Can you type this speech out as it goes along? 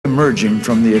emerging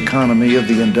from the economy of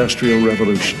the Industrial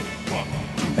Revolution.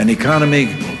 An economy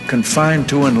confined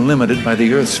to and limited by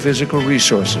the Earth's physical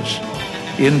resources,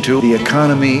 into the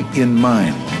economy in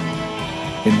mind,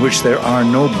 in which there are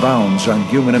no bounds on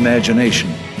human imagination,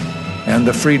 and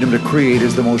the freedom to create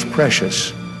is the most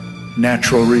precious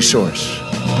natural resource.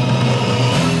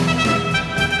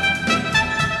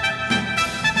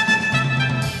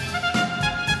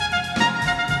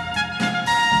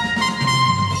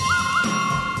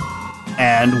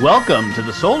 And welcome to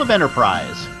the Soul of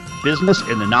Enterprise, Business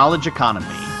in the Knowledge Economy.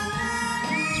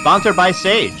 Sponsored by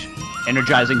Sage,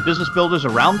 energizing business builders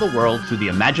around the world through the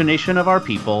imagination of our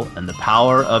people and the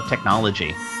power of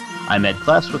technology. I'm Ed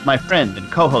Kless with my friend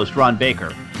and co-host Ron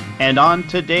Baker. And on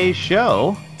today's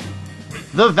show,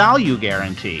 the value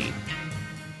guarantee.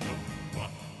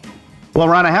 Well,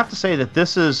 Ron, I have to say that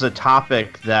this is a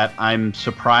topic that I'm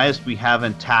surprised we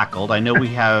haven't tackled. I know we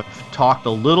have talked a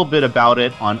little bit about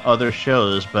it on other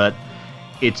shows, but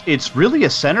it's really a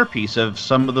centerpiece of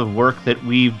some of the work that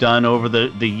we've done over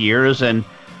the years. And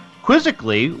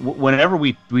quizzically, whenever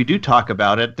we do talk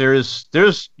about it,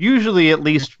 there's usually at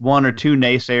least one or two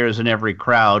naysayers in every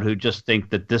crowd who just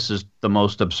think that this is the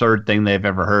most absurd thing they've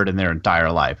ever heard in their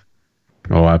entire life.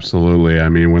 Oh, absolutely. I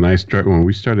mean, when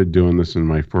we started doing this in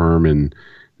my firm in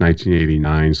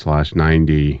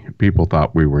 1989/90, people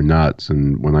thought we were nuts.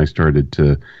 And when I started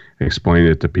to explain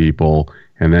it to people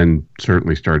and then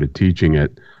certainly started teaching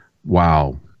it,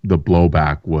 wow, the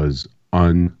blowback was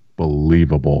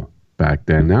unbelievable back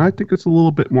then. Now I think it's a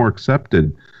little bit more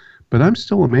accepted, but I'm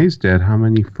still amazed at how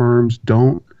many firms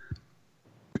don't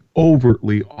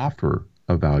overtly offer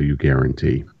a value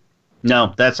guarantee.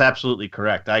 No, that's absolutely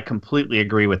correct. I completely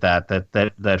agree with that.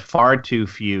 That far too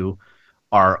few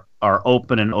are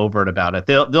open and overt about it.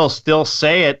 They'll still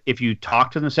say it if you talk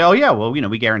to them. Say, "Oh yeah, well,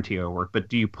 we guarantee our work," but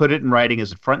do you put it in writing?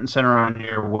 Is it front and center on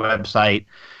your website?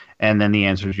 And then the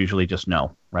answer is usually just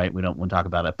no, right? We don't want to talk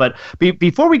about it. But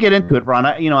before we get into it, Ron,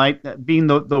 I being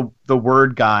the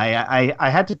word guy, I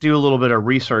had to do a little bit of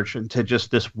research into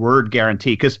just this word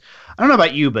guarantee, because I don't know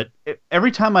about you, but every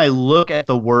time I look at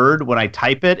the word when I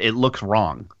type it, it looks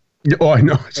wrong. Oh, I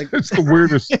know. It's the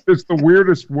weirdest. It's the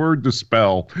weirdest word to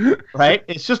spell. Right?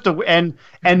 It's just and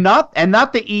not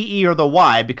the EE or the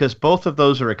Y, because both of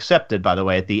those are accepted, by the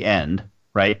way, at the end.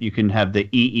 Right? You can have the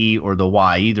EE or the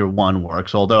Y. Either one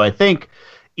works. Although I think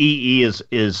EE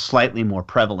is slightly more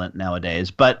prevalent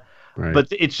nowadays. But right. But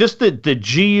it's just the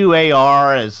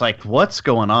GUAR is like, what's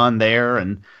going on there?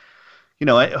 And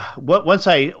once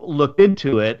I looked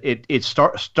into it, it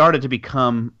started to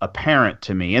become apparent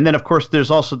to me. And then, of course,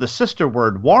 there's also the sister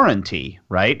word warranty,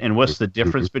 right? And what's the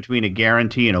difference between a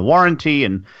guarantee and a warranty?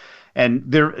 And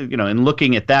there, in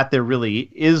looking at that, there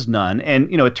really is none. And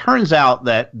it turns out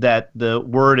that the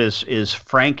word is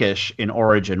Frankish in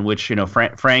origin, which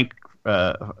Frank,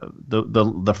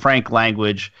 the Frank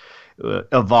language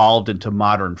evolved into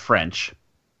modern French,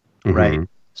 right? Mm-hmm.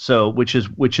 So which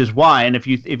is why, and if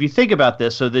you think about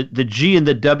this, so the G and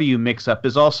the W mix up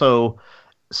is also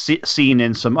seen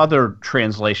in some other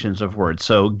translations of words.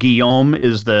 So Guillaume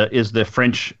is the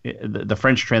French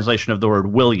translation of the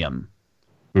word William.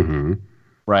 Mm-hmm.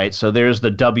 Right, so there's the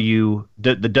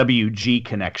WG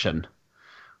connection,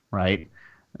 right?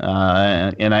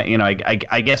 And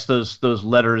I guess those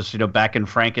letters, back in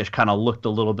Frankish, kind of looked a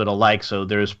little bit alike. So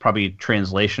there's probably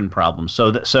translation problems. So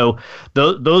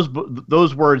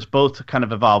those words both kind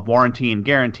of evolve, warranty and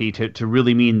guarantee, to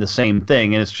really mean the same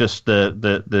thing, and it's just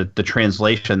the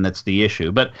translation that's the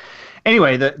issue. But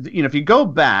anyway, if you go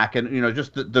back and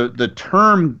just the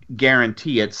term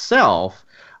guarantee itself.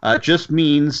 Just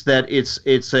means that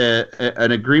it's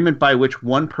an agreement by which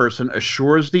one person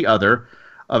assures the other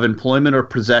of employment or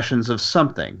possessions of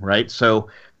something, right? So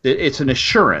it's an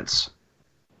assurance.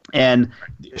 And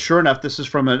sure enough, this is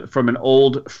from an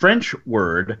old French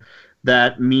word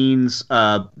that means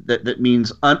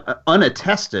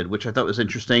unattested, which I thought was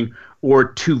interesting, or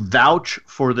to vouch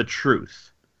for the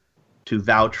truth. To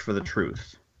vouch for the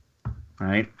truth,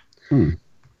 right?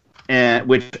 And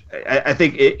which I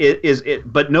think it is.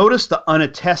 But notice the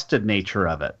unattested nature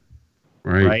of it,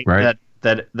 right?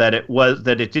 That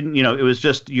it didn't. It was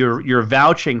just you're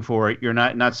vouching for it. You're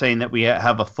not saying that we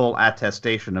have a full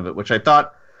attestation of it, which I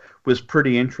thought was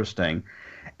pretty interesting.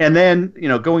 And then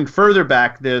going further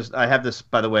back, I have this,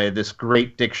 by the way, this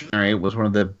great dictionary. It was one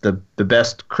of the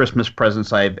best Christmas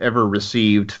presents I've ever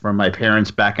received from my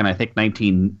parents back in, I think,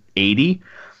 1980.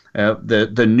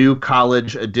 The new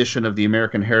college edition of the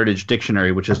American Heritage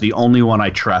Dictionary, which is the only one I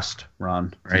trust,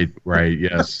 Ron. Right,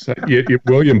 yes.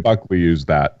 William Buckley used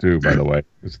that too, by the way.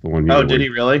 It's the one. Oh, did he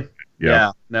really?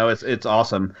 Yeah, no, it's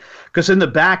awesome because in the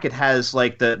back it has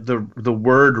like the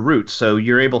word roots, so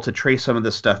you're able to trace some of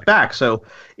this stuff back. So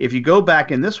if you go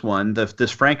back in this one, this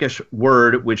Frankish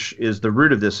word, which is the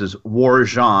root of this, is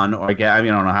warjan, or I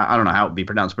mean I don't know how it would be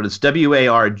pronounced, but it's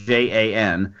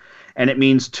warjan, and it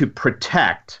means to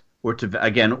protect or to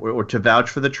vouch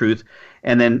for the truth.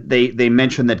 And then they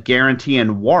mention that guarantee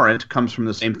and warrant comes from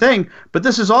the same thing, but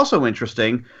this is also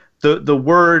interesting. The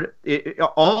word it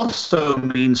also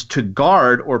means to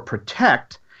guard or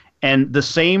protect, and the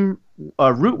same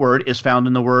root word is found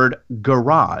in the word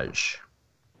garage.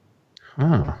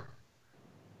 Huh.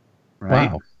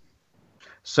 Right. Wow.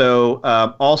 So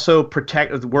also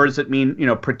protect, the words that mean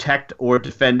protect or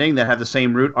defending that have the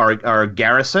same root are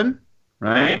garrison,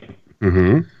 right?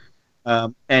 Mm-hmm.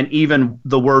 And even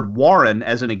the word warren,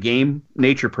 as in a game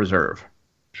nature preserve.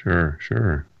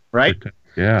 Sure. Right.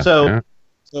 Yeah. So. Yeah.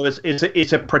 So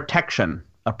it's a protection,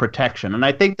 and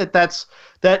I think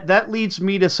that leads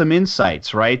me to some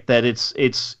insights, right? That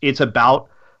it's about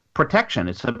protection.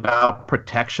 It's about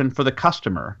protection for the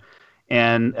customer,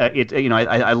 and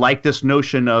I like this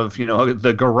notion of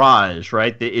the garage,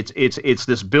 right? It's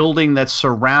this building that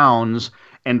surrounds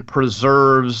and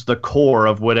preserves the core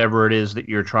of whatever it is that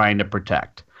you're trying to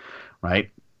protect, right?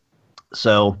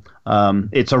 So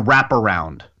it's a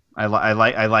wraparound. I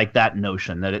like that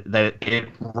notion that it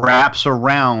wraps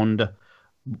around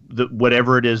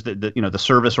whatever it is that the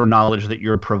service or knowledge that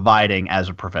you're providing as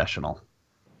a professional.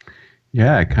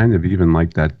 Yeah, I kind of even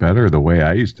like that better. The way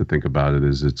I used to think about it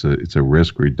is it's a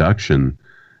risk reduction,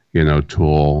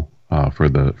 tool for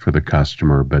the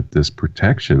customer. But this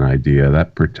protection idea,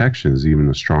 that protection is even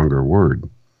a stronger word.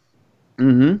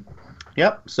 Mm-hmm.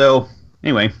 Yep. So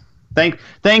anyway,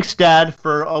 thanks, Dad,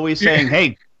 for always saying,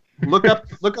 "Hey, look up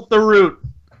the root."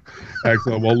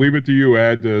 Excellent. Well, leave it to you,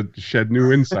 Ed, to shed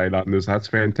new insight on this. That's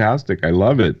fantastic. I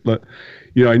love it. But,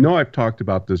 I know I've talked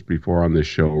about this before on this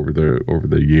show over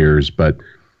the years, but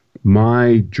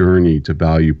my journey to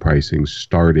value pricing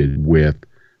started with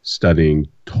studying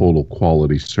total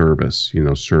quality service,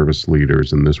 service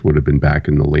leaders, and this would have been back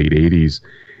in the late 80s.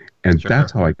 And Sure.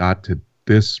 That's how I got to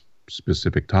this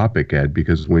specific topic, Ed,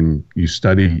 because when you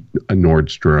study a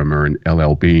Nordstrom or an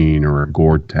LL Bean or a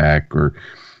Gore-Tex or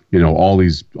all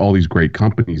these great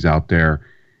companies out there,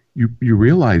 you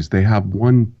realize they have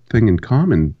one thing in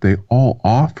common. They all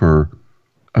offer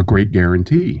a great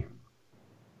guarantee.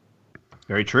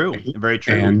 Very true. Very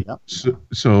true. And yep.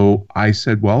 so I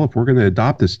said, well, if we're going to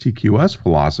adopt this TQS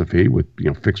philosophy with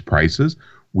fixed prices,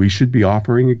 we should be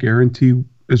offering a guarantee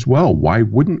as well. Why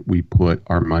wouldn't we put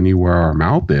our money where our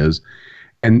mouth is?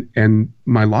 And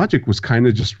my logic was kind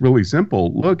of just really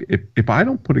simple. Look, if I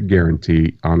don't put a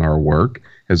guarantee on our work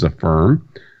as a firm,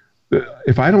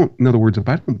 if I don't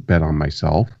bet on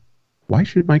myself, why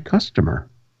should my customer?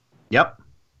 Yep.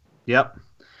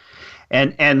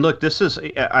 And look, this is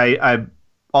I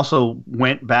also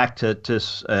went back to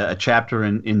a chapter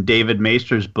in David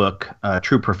Maister's book,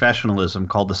 True Professionalism,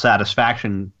 called The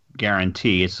Satisfaction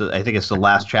Guarantee. I think it's the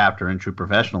last chapter in True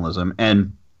Professionalism,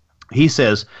 and he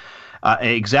says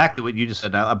exactly what you just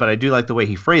said. But I do like the way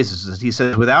he phrases it. He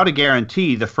says, without a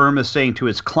guarantee, the firm is saying to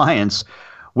its clients,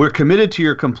 "We're committed to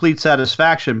your complete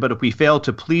satisfaction, but if we fail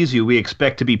to please you, we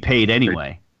expect to be paid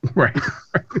anyway." Right.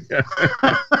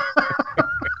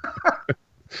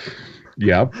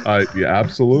 Yep. Yeah,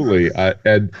 absolutely.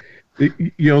 And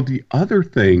the other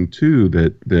thing too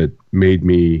that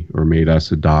made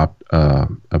us adopt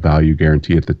a value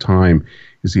guarantee at the time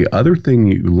is the other thing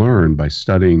you learn by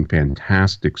studying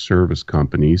fantastic service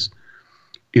companies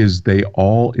is they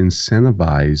all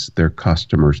incentivize their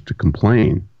customers to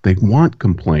complain. They want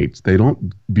complaints. They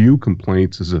don't view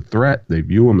complaints as a threat. They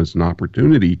view them as an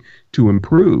opportunity to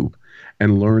improve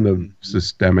and learn of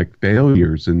systemic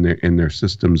failures in their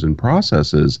systems and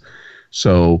processes.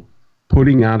 So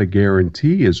putting out a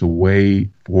guarantee is a way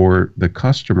for the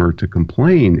customer to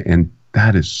complain, and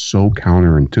that is so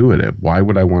counterintuitive. Why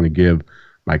would I want to give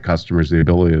my customers the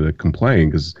ability to complain?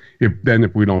 Because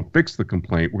if we don't fix the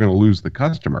complaint, we're going to lose the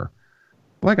customer.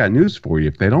 Well, I got news for you.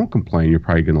 If they don't complain, you're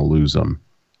probably going to lose them.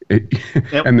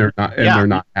 And they're not. And they're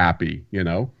not happy.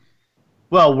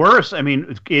 Well, worse. I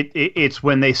mean, it's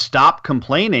when they stop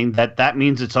complaining that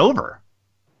means it's over.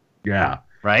 Yeah.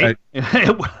 Right.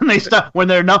 When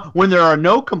there are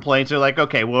no complaints, they're like,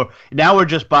 okay, well, now we're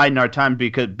just biding our time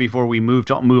before we move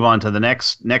on to the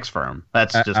next firm.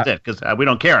 That's just it, because we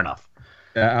don't care enough.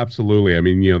 Absolutely. I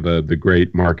mean, the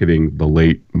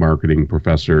late marketing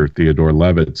professor Theodore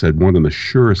Levitt said one of the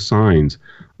surest signs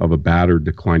of a battered,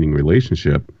 declining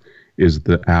relationship is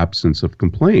the absence of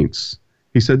complaints.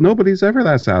 He said nobody's ever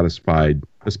that satisfied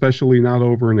especially not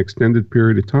over an extended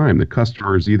period of time. The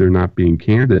customer is either not being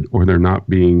candid or they're not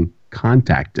being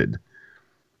contacted.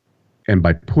 And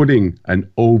by putting an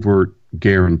overt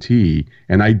guarantee,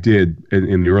 and I did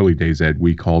in the early days, Ed,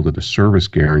 we called it a service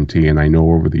guarantee. And I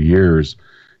know over the years,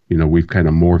 we've kind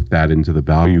of morphed that into the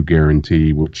value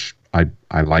guarantee, which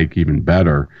I like even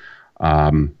better.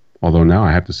 Although now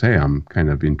I have to say I'm kind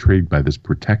of intrigued by this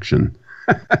protection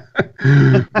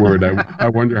word. I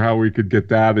wonder how we could get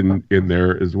that in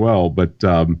there as well. But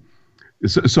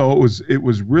so it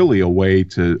was really a way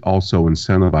to also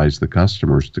incentivize the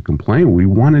customers to complain. We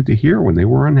wanted to hear when they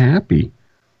were unhappy.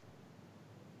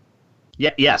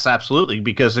 Yeah, yes, absolutely.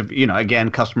 Because if again,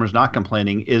 customers not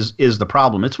complaining is the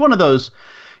problem. It's one of those,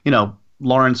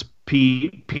 Lawrence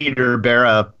Peter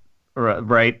Barra,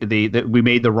 right? We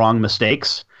made the wrong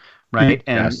mistakes. Right.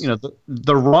 And, yes.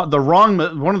 One of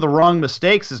the wrong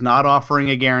mistakes is not offering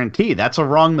a guarantee. That's a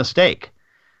wrong mistake.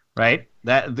 Right.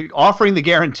 Offering the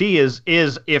guarantee is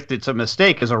if it's a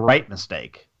mistake, is a right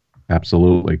mistake.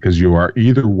 Absolutely. Because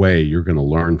either way, you're going to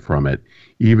learn from it,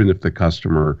 even if the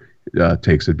customer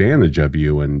takes advantage of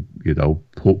you and, we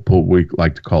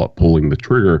like to call it pulling the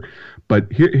trigger. But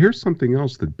here's something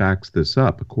else that backs this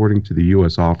up. According to the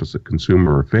U.S. Office of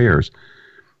Consumer Affairs,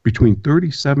 between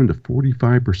 37 to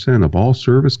 45% of all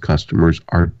service customers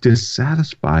are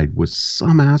dissatisfied with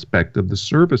some aspect of the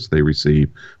service they receive,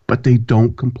 but they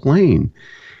don't complain.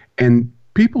 And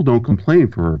people don't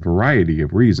complain for a variety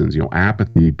of reasons,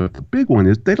 apathy, but the big one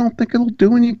is they don't think it'll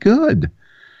do any good,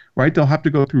 right? They'll have to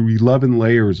go through 11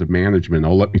 layers of management.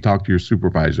 Oh, let me talk to your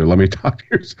supervisor. Let me talk to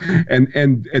your...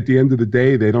 And at the end of the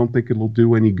day, they don't think it'll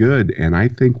do any good. And I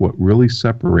think what really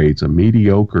separates a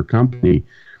mediocre company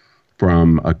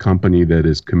from a company that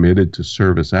is committed to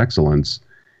service excellence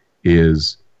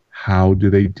is how do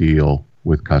they deal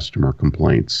with customer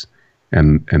complaints.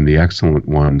 And the excellent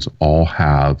ones all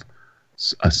have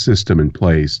a system in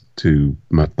place to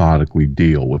methodically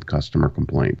deal with customer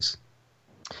complaints.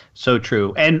 So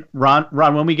true. And Ron,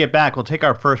 when we get back, we'll take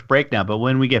our first break now, but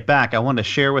when we get back, I want to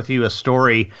share with you a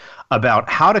story about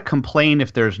how to complain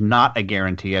if there's not a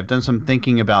guarantee. I've done some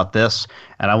thinking about this,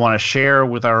 and I want to share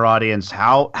with our audience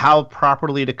how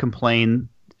properly to complain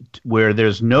where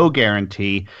there's no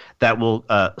guarantee that will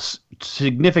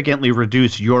significantly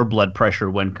reduce your blood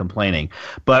pressure when complaining.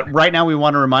 But right now we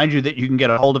want to remind you that you can get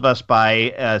a hold of us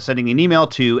by sending an email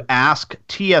to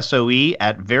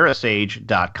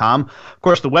asktsoe@verisage.com. Of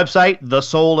course, the website,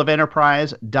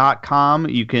 thesoulofenterprise.com.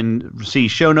 You can see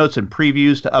show notes and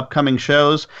previews to upcoming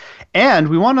shows. And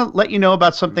we want to let you know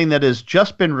about something that has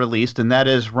just been released, and that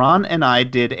is Ron and I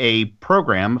did a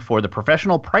program for the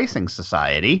Professional Pricing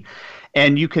Society.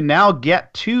 And you can now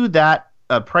get to that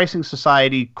Pricing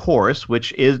Society course,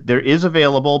 which is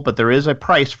available, but there is a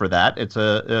price for that. It's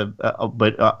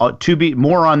to be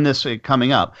more on this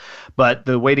coming up. But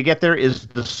the way to get there is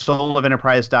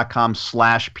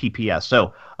thesoulofenterprise.com/PPS.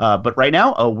 So, but right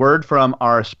now, a word from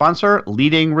our sponsor,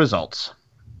 Leading Results.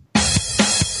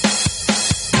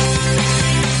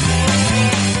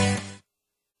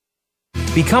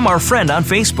 Become our friend on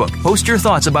Facebook. Post your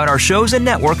thoughts about our shows and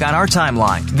network on our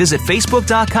timeline. Visit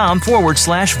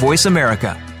Facebook.com/Voice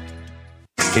America.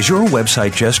 Is your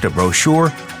website just a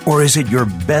brochure, or is it your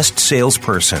best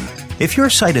salesperson? If your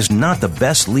site is not the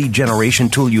best lead generation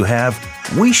tool you have,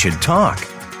 we should talk.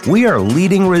 We are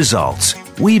Leading Results.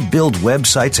 We build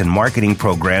websites and marketing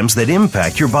programs that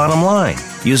impact your bottom line.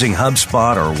 Using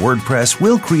HubSpot or WordPress,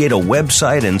 we'll create a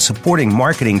website and supporting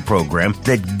marketing program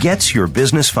that gets your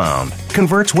business found,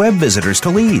 converts web visitors to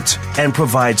leads, and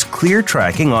provides clear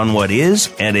tracking on what is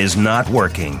and is not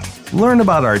working. Learn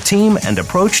about our team and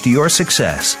approach to your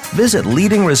success. Visit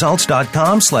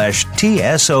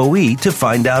leadingresults.com/TSOE to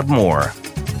find out more.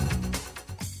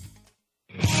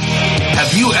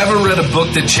 Have you ever read a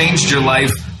book that changed your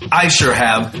life? I sure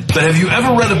have. But have you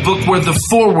ever read a book where the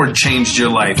foreword changed your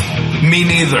life? Me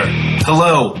neither.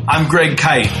 Hello, I'm Greg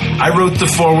Kite. I wrote the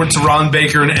foreword to Ron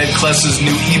Baker and Ed Kless's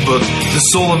new ebook, The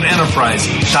Soul of Enterprise,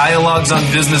 Dialogues on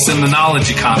Business and the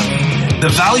Knowledge Economy. The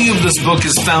value of this book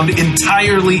is found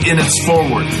entirely in its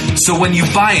foreword. So when you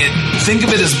buy it, think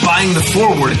of it as buying the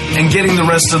foreword and getting the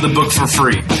rest of the book for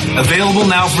free. Available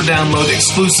now for download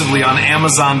exclusively on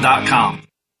Amazon.com.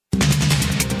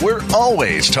 We're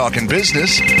always talking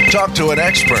business. Talk to an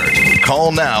expert.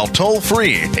 Call now toll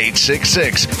free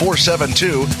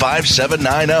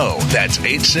 866-472-5790. That's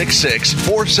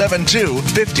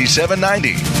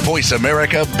 866-472-5790. Voice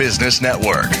America Business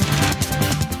Network.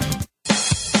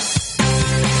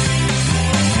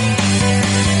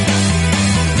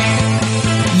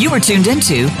 You You were tuned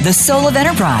into The Soul of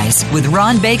Enterprise with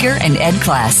Ron Baker and Ed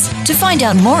Kless. To find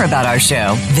out more about our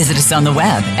show, visit us on the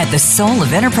web at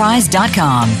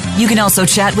thesoulofenterprise.com. You can also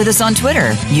chat with us on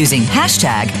Twitter using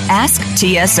hashtag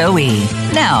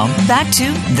AskTSOE. Now, back to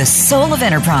The Soul of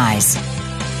Enterprise.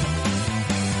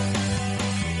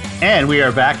 And we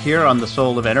are back here on The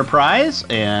Soul of Enterprise,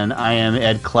 and I am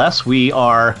Ed Kless. We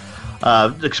are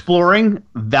exploring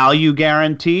value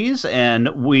guarantees, and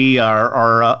we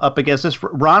are up against this.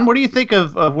 Ron, what do you think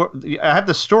of I have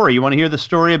the story. You want to hear the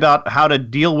story about how to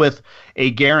deal with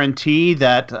a guarantee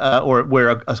that, or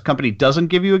where a company doesn't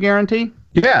give you a guarantee?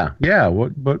 Yeah.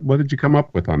 What did you come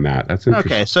up with on that? That's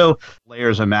interesting. Okay, so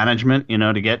layers of management,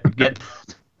 to get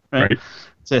right.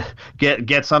 To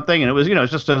get something, and it was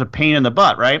it's just a pain in the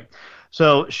butt, right?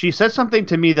 So she said something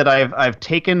to me that I've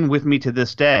taken with me to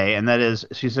this day, and that is,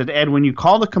 she said, Ed, when you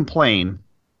call to complain,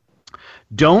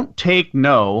 don't take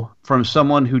no from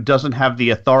someone who doesn't have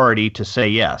the authority to say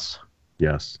yes.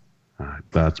 Yes,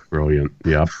 that's brilliant.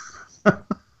 Yep,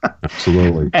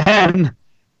 absolutely. And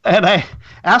I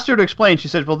asked her to explain. She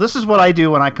said, well, this is what I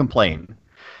do when I complain.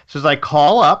 She says, I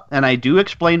call up and I do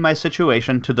explain my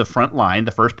situation to the front line,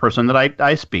 the first person that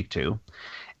I speak to.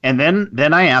 And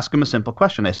then I ask him a simple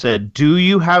question. I said, do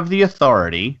you have the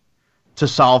authority to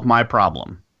solve my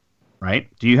problem? Right?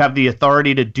 Do you have the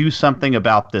authority to do something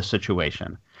about this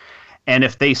situation? And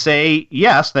if they say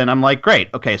yes, then I'm like, great.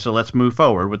 Okay, so let's move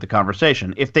forward with the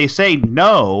conversation. If they say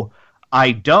no,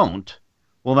 I don't,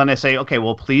 well, then I say, okay,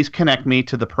 well, please connect me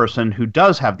to the person who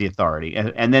does have the authority.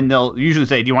 And then they'll usually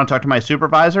say, do you want to talk to my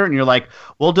supervisor? And you're like,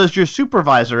 well, does your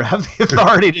supervisor have the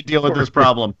authority to deal with this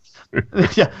problem?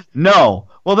 Yeah, no.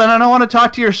 Well, then I don't want to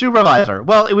talk to your supervisor.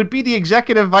 Well, it would be the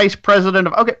executive vice president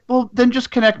of, okay, well, then just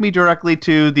connect me directly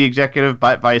to the executive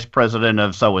vice president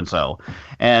of so-and-so.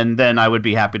 And then I would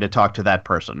be happy to talk to that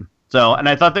person. So, and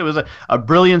I thought that was a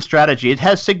brilliant strategy. It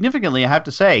has significantly, I have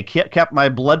to say, kept my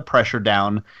blood pressure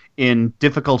down in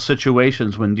difficult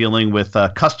situations when dealing with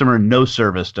customer no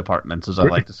service departments, as I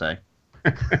like to say.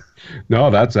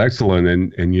 No, that's excellent.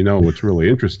 And what's really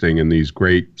interesting in these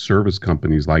great service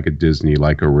companies like a Disney,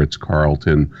 like a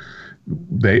Ritz-Carlton,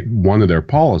 one of their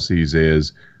policies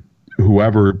is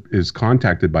whoever is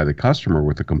contacted by the customer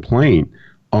with a complaint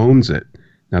owns it.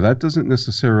 Now, that doesn't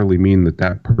necessarily mean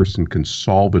that person can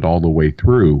solve it all the way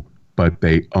through, but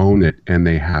they own it and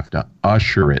they have to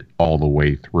usher it all the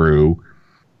way through,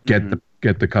 get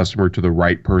the customer to the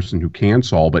right person who can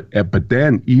solve it. But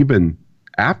then even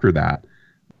after that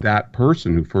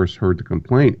person who first heard the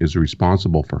complaint is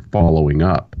responsible for following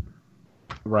up.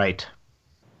 Right.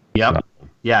 Yep. So.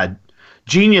 Yeah.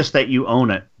 Genius that you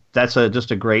own it. That's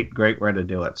just a great way to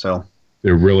do it. So.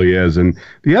 It really is. And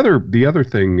the other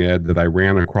thing, Ed, that I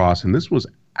ran across, and this was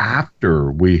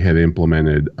after we had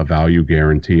implemented a value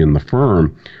guarantee in the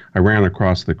firm, I ran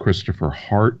across the Christopher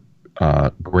Hart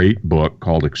great book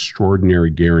called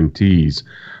Extraordinary Guarantees.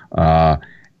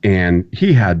 And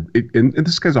he had, and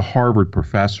this guy's a Harvard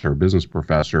professor, business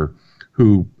professor,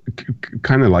 who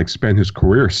kind of like spent his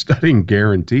career studying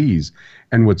guarantees.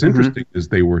 And what's interesting is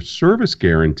they were service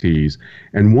guarantees.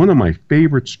 And one of my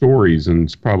favorite stories, and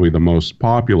it's probably the most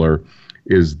popular,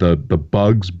 is the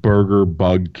Bugs Burger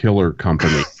Bug Killer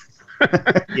Company.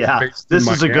 Yeah, this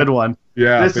is a good one.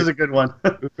 Yeah, this is a good one.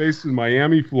 Based in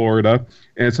Miami, Florida.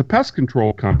 And it's a pest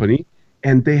control company.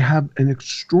 And they have an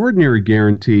extraordinary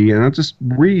guarantee. And I'll just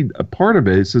read a part of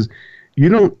it. It says, you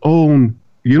don't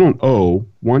owe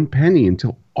 1 penny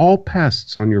until all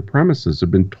pests on your premises have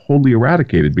been totally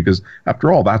eradicated, because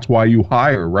after all, that's why you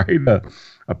hire, right?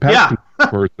 A pest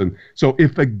control person. So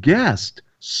if a guest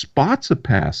spots a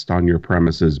pest on your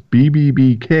premises,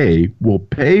 BBBK will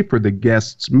pay for the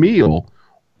guest's meal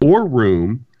or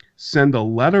room, send a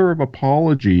letter of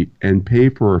apology, and pay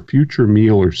for a future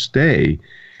meal or stay.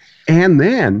 And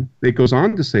then it goes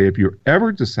on to say, if you're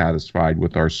ever dissatisfied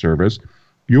with our service,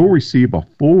 you'll receive a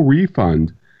full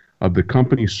refund of the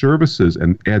company's services,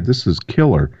 and Ed, this is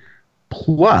killer,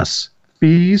 plus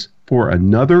fees for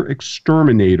another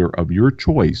exterminator of your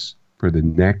choice for the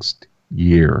next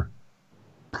year.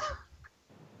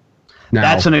 Now,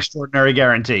 that's an extraordinary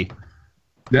guarantee.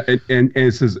 And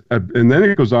it says, and then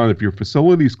it goes on, if your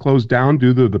facility is closed down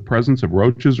due to the presence of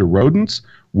roaches or rodents,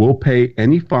 we'll pay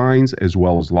any fines as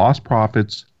well as lost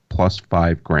profits plus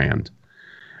 $5,000.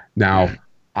 Now,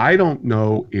 I don't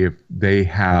know if they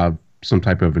have some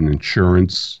type of an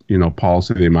insurance,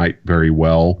 policy. They might very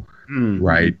well,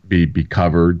 right, be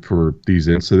covered for these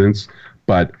incidents.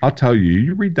 But I'll tell you,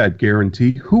 you read that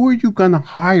guarantee, who are you going to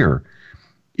hire?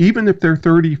 Even if they're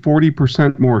 30,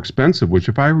 40% more expensive, which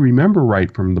if I remember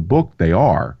right from the book, they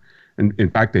are. And in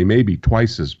fact, they may be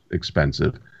twice as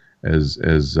expensive.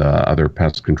 as other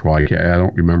pest control. I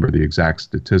don't remember the exact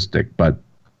statistic, but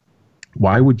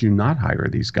why would you not hire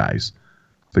these guys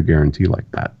with a guarantee like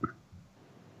that?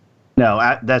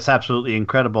 No, that's absolutely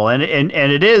incredible, and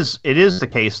it is the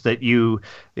case that you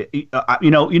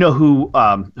know who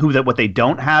that what they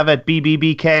don't have at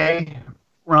BBBK,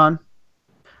 Ron,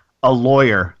 a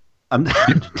lawyer. I'm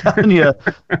telling you,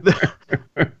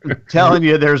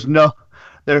 there's no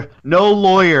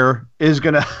lawyer is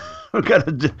gonna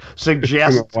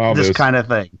suggest this kind of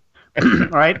thing,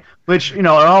 right? Which, in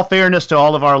all fairness to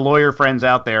all of our lawyer friends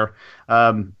out there,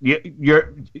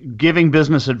 you're giving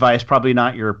business advice probably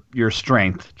not your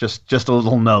strength. Just a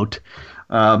little note.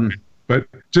 But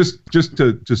just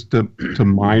to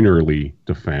minorly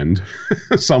defend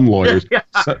some lawyers,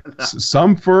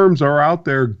 some firms are out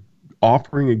there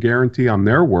offering a guarantee on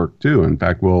their work too. In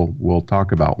fact, we'll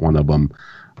talk about one of them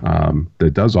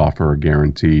that does offer a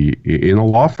guarantee in a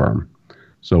law firm.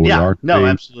 So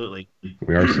absolutely.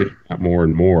 We are seeing that more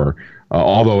and more.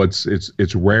 Although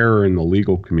it's rarer in the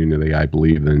legal community, I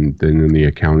believe, than in the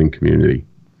accounting community.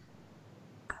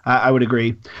 I would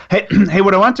agree. Hey,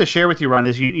 what I want to share with you, Ron,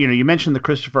 is you mentioned the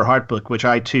Christopher Hart book, which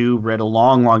I too read a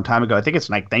long time ago. I think it's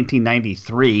like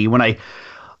 1993. When I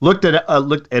looked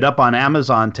it up on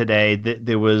Amazon today,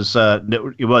 it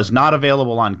was not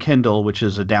available on Kindle, which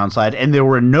is a downside, and there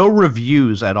were no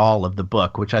reviews at all of the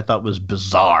book, which I thought was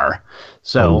bizarre.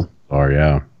 So,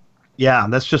 yeah,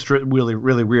 that's just really,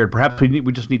 really weird. Perhaps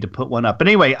we just need to put one up. But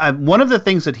anyway, one of the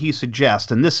things that he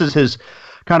suggests, and this is his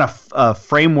kind of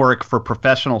framework for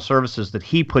professional services that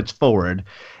he puts forward.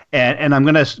 And I'm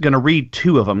gonna read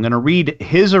two of them. I'm gonna read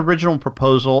his original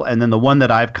proposal and then the one that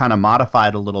I've kind of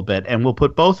modified a little bit, and we'll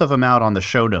put both of them out on the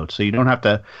show notes, so you don't have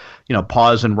to,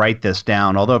 pause and write this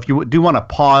down. Although if you do want to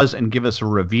pause and give us a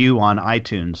review on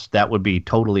iTunes, that would be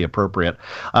totally appropriate.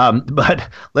 But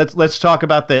let's talk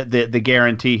about the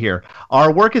guarantee here.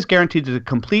 Our work is guaranteed to the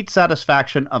complete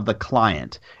satisfaction of the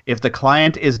client. If the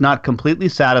client is not completely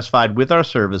satisfied with our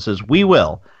services, we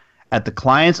will, at the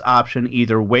client's option,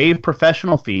 either waive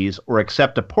professional fees or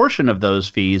accept a portion of those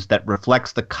fees that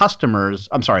reflects the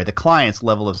client's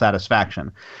level of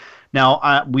satisfaction.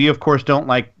 Now, we, of course, don't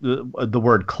like the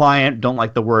word client, don't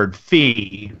like the word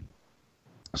fee.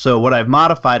 So what I've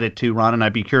modified it to, Ron, and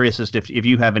I'd be curious as to if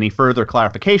you have any further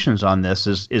clarifications on this,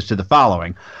 is to the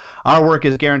following. Our work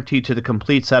is guaranteed to the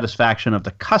complete satisfaction of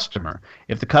the customer.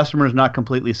 If the customer is not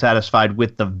completely satisfied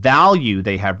with the value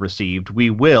they have received, we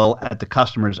will, at the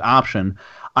customer's option,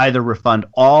 either refund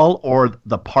all or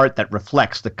the part that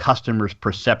reflects the customer's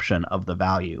perception of the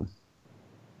value.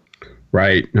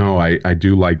 Right. No, I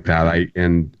do like that.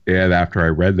 And after I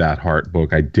read that Hart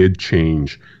book, I did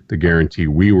change the guarantee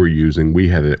we were using. We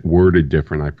had it worded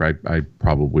different. I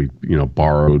probably,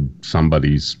 borrowed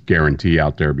somebody's guarantee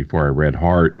out there before I read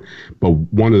Hart. But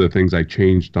one of the things I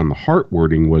changed on the Hart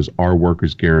wording was our work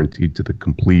is guaranteed to the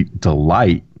complete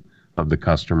delight of the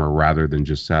customer rather than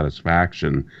just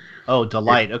satisfaction. Oh,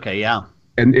 delight. Okay, yeah.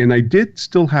 And I did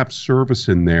still have service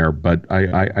in there, but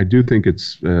I do think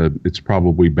it's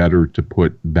probably better to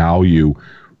put value.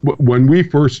 When we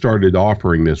first started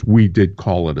offering this, we did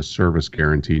call it a service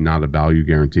guarantee, not a value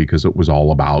guarantee, because it was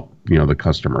all about the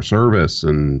customer service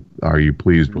and are you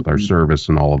pleased with our service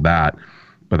and all of that.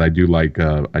 But I do like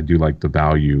the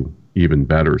value even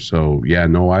better. So yeah,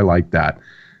 no, I like that.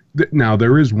 Now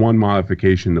there is one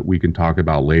modification that we can talk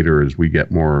about later as we get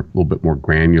a little bit more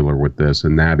granular with this,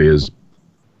 and that is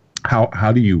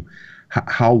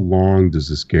how long does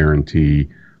this guarantee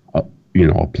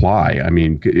apply? I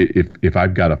mean, if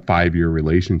I've got a 5-year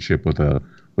relationship with a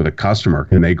customer,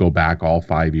 can they go back all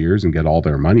 5 years and get all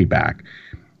their money back?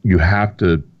 You have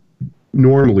to.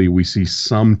 Normally, we see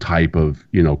some type of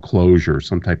closure,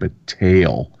 some type of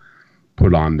tail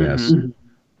put on this,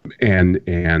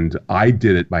 and I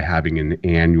did it by having an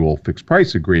annual fixed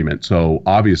price agreement. So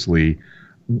obviously,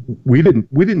 we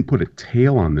didn't put a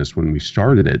tail on this when we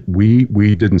started it. We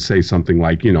didn't say something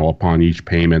like, upon each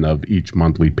payment of each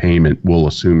monthly payment, we'll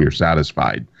assume you're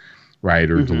satisfied, right,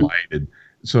 or delighted.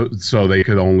 So they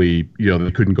could only,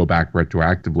 they couldn't go back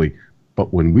retroactively.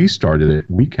 But when we started it,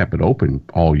 we kept it open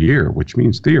all year, which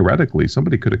means theoretically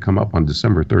somebody could have come up on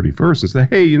December 31st and said,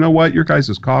 hey, you know what, your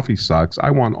guys' coffee sucks.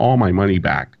 I want all my money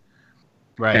back.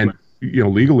 Right. And,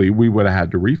 legally, we would have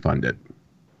had to refund it.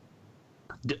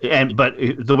 But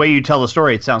the way you tell the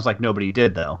story, it sounds like nobody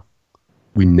did, though.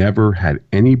 We never had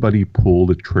anybody pull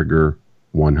the trigger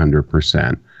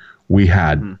 100%. We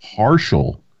had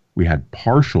partial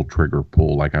trigger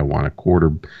pull, like I want a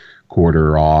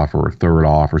quarter off or a third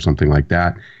off or something like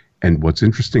that. And what's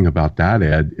interesting about that,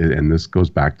 Ed, and this goes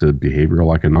back to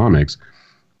behavioral economics,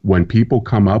 when people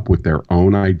come up with their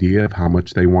own idea of how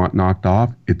much they want knocked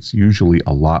off, it's usually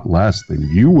a lot less than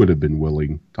you would have been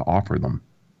willing to offer them.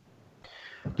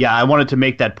 Yeah, I wanted to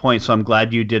make that point, so I'm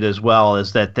glad you did as well.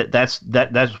 Is that's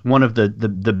one of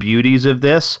the beauties of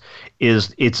this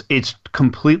is it's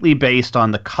completely based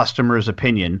on the customer's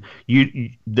opinion.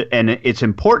 And it's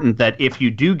important that if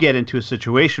you do get into a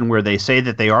situation where they say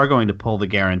that they are going to pull the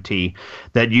guarantee,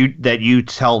 that you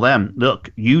tell them,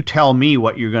 look, you tell me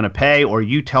what you're going to pay, or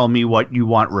you tell me what you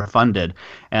want refunded.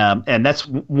 And that's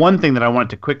one thing that I wanted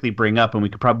to quickly bring up, and we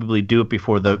could probably do it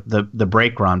before the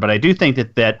break, Ron. But I do think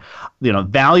that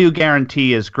value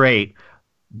guarantee is great.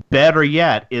 Better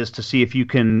yet is to see if you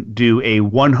can do a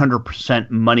 100%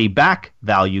 money back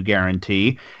value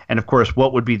guarantee. And of course,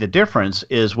 what would be the difference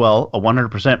is, well, a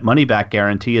 100% money back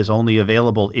guarantee is only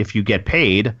available if you get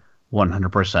paid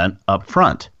 100% up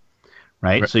front.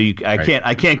 Right. So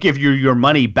I can't give you your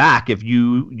money back if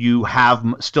you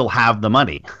still have the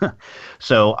money.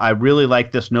 So I really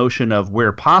like this notion of,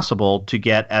 where possible, to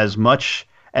get as much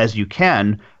as you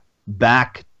can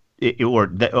back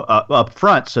up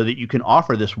front, so that you can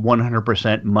offer this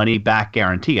 100% money back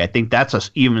guarantee. I think that's a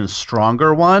even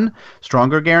stronger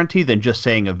guarantee than just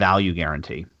saying a value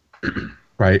guarantee.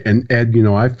 Right. And Ed,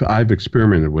 I've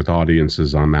experimented with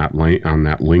audiences on that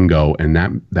lingo, and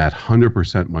that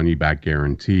 100% money back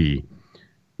guarantee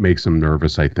makes them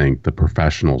nervous, I think, the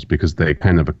professionals, because they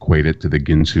kind of equate it to the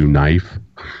Ginsu knife,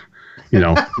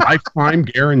 lifetime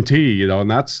guarantee, and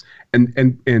that's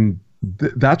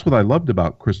that's what I loved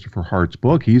about Christopher Hart's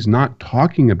book. He's not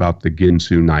talking about the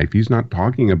Ginsu knife. He's not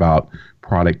talking about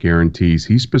product guarantees.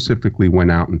 He specifically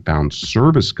went out and found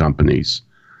service companies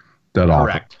that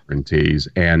offer guarantees,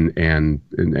 and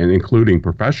including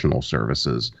professional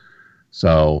services.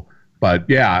 So, but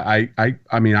yeah,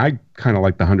 I mean, I kind of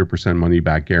like the 100% money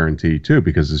back guarantee too,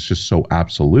 because it's just so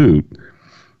absolute.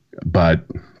 But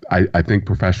I think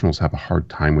professionals have a hard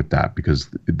time with that, because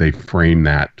they frame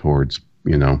that towards,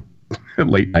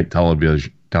 late night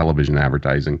television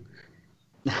advertising.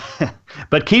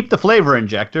 But keep the flavor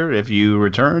injector if you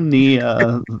return the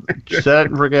set it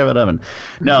and forgive it oven.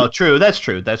 No, true. That's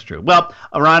true. Well,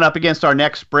 Ron, up against our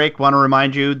next break, want to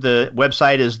remind you the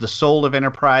website is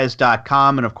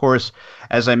thesoulofenterprise.com. And of course,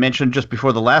 as I mentioned just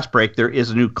before the last break, there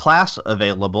is a new class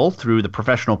available through the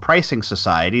Professional Pricing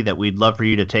Society that we'd love for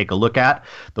you to take a look at.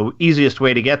 The easiest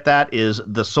way to get that is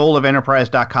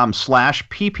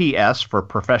thesoulofenterprise.com/PPS for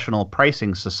Professional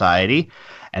Pricing Society.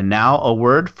 And now a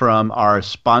word from our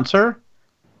sponsor,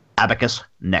 Abacus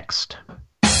Next.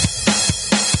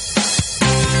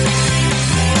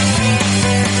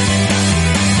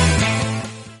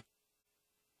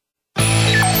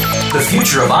 The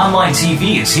future of online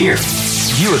TV is here.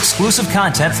 View exclusive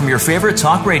content from your favorite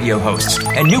talk radio hosts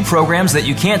and new programs that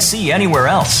you can't see anywhere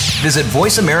else. Visit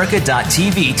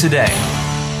voiceamerica.tv today.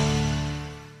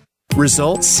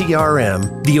 Results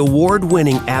CRM, the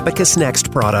award-winning Abacus Next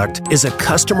product, is a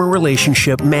customer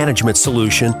relationship management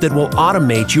solution that will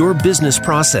automate your business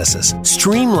processes,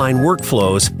 streamline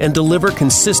workflows, and deliver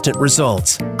consistent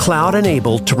results.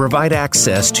 Cloud-enabled to provide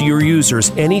access to your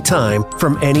users anytime,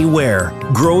 from anywhere.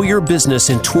 Grow your business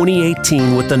in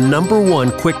 2018 with the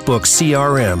 #1 QuickBooks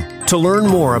CRM. To learn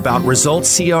more about Results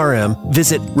CRM,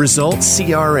 visit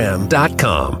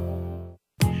resultscrm.com.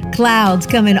 Clouds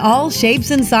come in all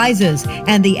shapes and sizes,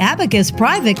 and the Abacus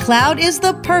Private Cloud is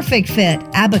the perfect fit.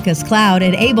 Abacus Cloud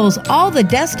enables all the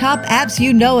desktop apps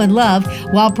you know and love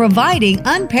while providing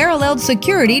unparalleled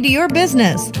security to your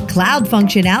business. Cloud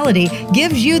functionality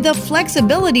gives you the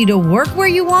flexibility to work where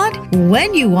you want,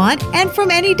 when you want, and from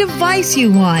any device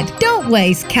you want. Don't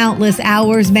waste countless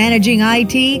hours managing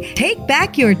IT. Take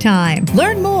back your time.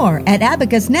 Learn more at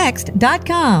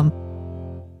abacusnext.com.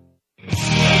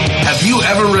 Have you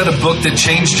ever read a book that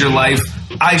changed your life?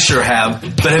 I sure have.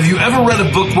 But have you ever read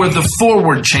a book where the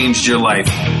foreword changed your life?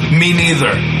 Me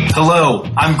neither. Hello,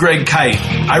 I'm Greg Kite.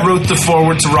 I wrote the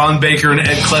foreword to Ron Baker and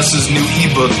Ed Kless's new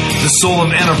ebook, The Soul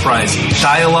of Enterprise,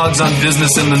 Dialogues on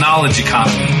Business and the Knowledge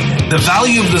Economy. The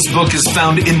value of this book is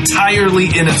found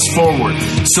entirely in its foreword.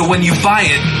 So when you buy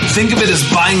it, think of it as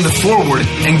buying the foreword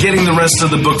and getting the rest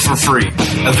of the book for free.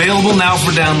 Available now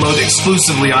for download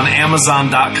exclusively on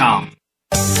Amazon.com.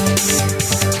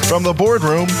 From the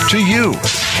boardroom to you,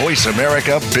 Voice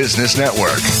America Business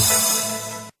Network.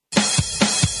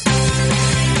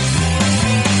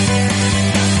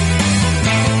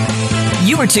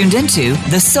 You are tuned into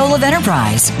The Soul of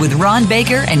Enterprise with Ron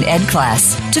Baker and Ed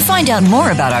Kless. To find out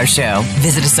more about our show,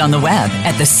 visit us on the web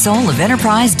at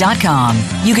thesoulofenterprise.com.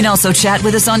 You can also chat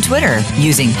with us on Twitter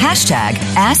using hashtag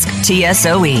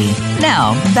AskTSOE.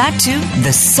 Now, back to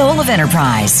The Soul of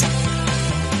Enterprise.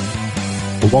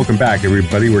 Well, welcome back,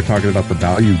 everybody. We're talking about the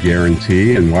value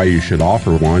guarantee and why you should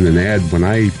offer one. And Ed, when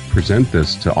I present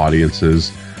this to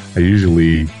audiences, I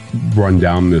usually run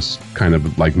down this kind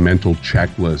of like mental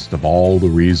checklist of all the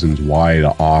reasons why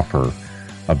to offer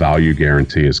a value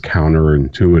guarantee, as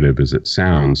counterintuitive as it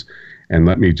sounds. And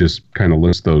let me just kind of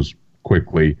list those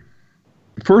quickly.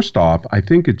 First off, I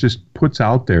think it just puts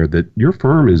out there that your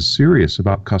firm is serious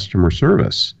about customer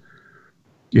service.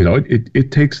 You know,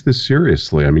 it takes this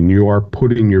seriously. I mean, you are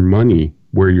putting your money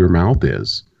where your mouth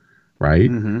is, right?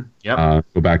 Mm-hmm. Yep.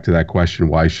 Go back to that question: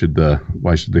 why should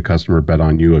the customer bet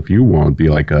on you if you won't? Be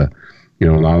like a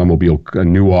new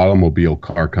automobile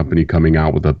car company coming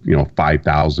out with a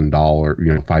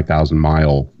 $5,000 5,000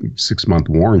 mile 6-month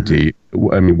warranty.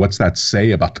 Mm-hmm. I mean, what's that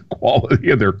say about the quality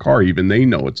of their car? Even they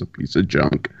know it's a piece of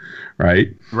junk,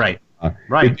 right? Right.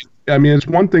 Right. It's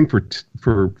one thing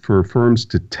for firms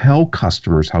to tell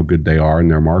customers how good they are in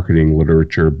their marketing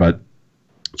literature, but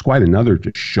it's quite another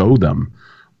to show them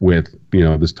with,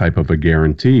 this type of a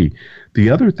guarantee.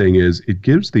 The other thing is it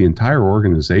gives the entire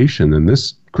organization, and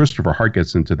this Christopher Hart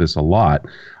gets into this a lot,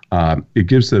 it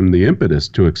gives them the impetus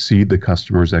to exceed the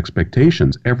customer's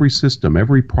expectations. Every system,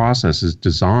 every process is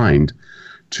designed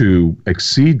to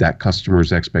exceed that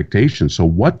customer's expectations. So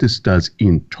what this does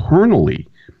internally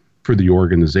for the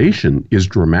organization is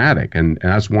dramatic. And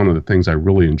that's one of the things I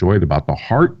really enjoyed about the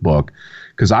Hart book,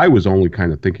 because I was only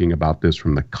kind of thinking about this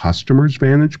from the customer's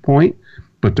vantage point,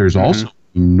 but there's also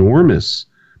enormous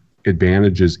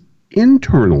advantages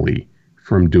internally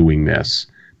from doing this,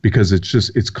 because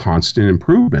it's constant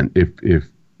improvement. If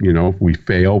we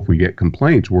fail, if we get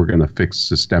complaints, we're going to fix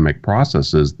systemic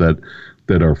processes that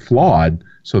are flawed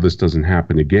so this doesn't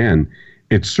happen again.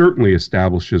 It certainly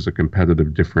establishes a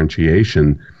competitive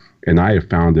differentiation, and I have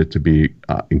found it to be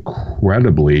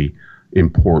incredibly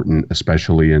important,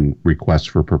 especially in requests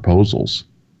for proposals.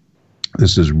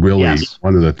 This is really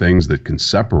one of the things that can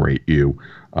separate you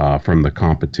from the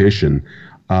competition.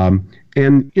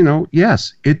 And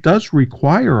yes, it does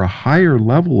require a higher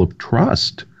level of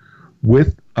trust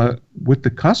with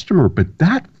the customer, but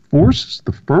that forces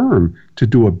the firm to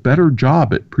do a better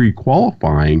job at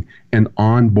pre-qualifying and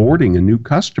onboarding a new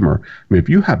customer. I mean, if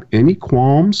you have any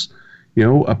qualms,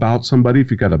 about somebody,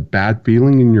 if you got a bad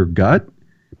feeling in your gut,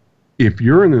 if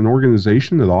you're in an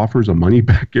organization that offers a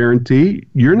money-back guarantee,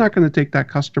 you're not going to take that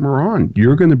customer on.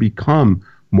 You're going to become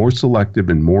more selective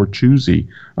and more choosy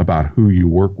about who you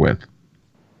work with.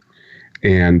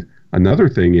 And another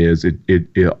thing is it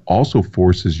also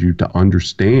forces you to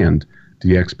understand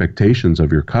the expectations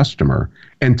of your customer,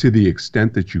 and to the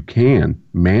extent that you can,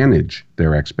 manage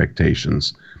their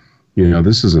expectations.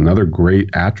 This is another great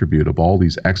attribute of all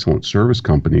these excellent service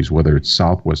companies, whether it's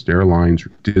Southwest Airlines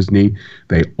or Disney.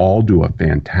 They all do a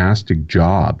fantastic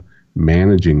job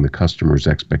managing the customer's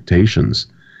expectations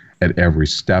at every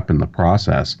step in the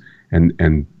process.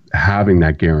 And having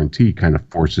that guarantee kind of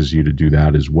forces you to do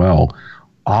that as well.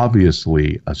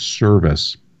 Obviously, a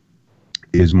service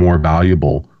is more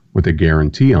valuable with a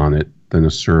guarantee on it than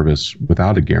a service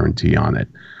without a guarantee on it,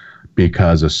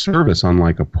 because a service,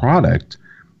 unlike a product,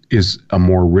 is a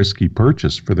more risky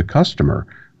purchase for the customer,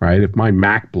 right? If my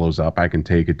Mac blows up, I can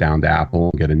take it down to Apple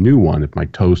and get a new one. If my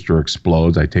toaster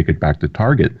explodes, I take it back to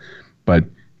Target. But,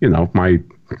 if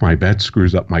my vet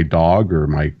screws up my dog, or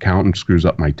my accountant screws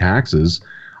up my taxes,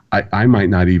 I might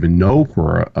not even know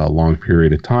for a long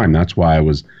period of time. That's why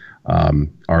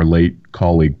our late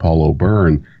colleague Paul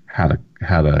O'Byrne had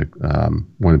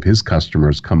one of his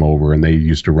customers come over, and they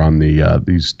used to run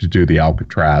used to do the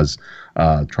Alcatraz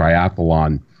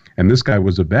triathlon. And this guy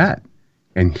was a vet,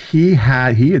 and he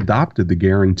adopted the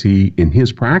guarantee in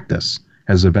his practice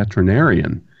as a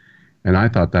veterinarian. And I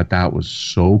thought that was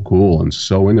so cool and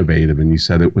so innovative. And he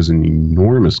said it was an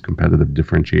enormous competitive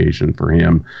differentiation for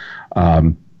him.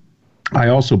 I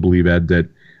also believe, Ed, that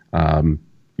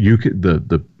you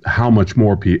could how much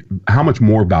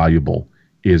more valuable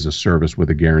is a service with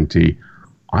a guarantee.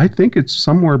 I think it's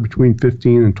somewhere between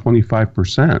 15 and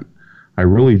 25%. I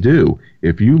really do.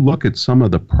 If you look at some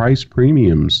of the price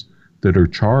premiums that are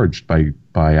charged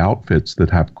by outfits that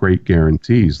have great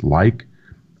guarantees, like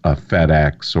a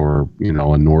FedEx or a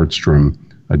Nordstrom,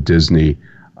 a Disney,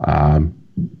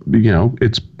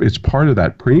 it's part of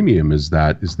that premium is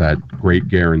that great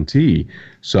guarantee.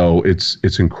 So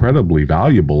it's incredibly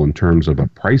valuable in terms of a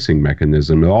pricing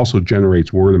mechanism. It also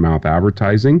generates word of mouth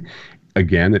advertising.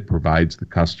 Again, it provides the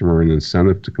customer an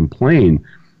incentive to complain.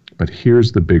 But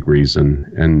here's the big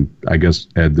reason, and I guess,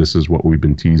 Ed, this is what we've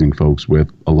been teasing folks with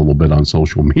a little bit on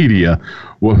social media.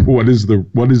 What is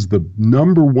the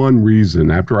number one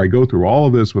reason? After I go through all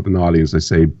of this with an audience, I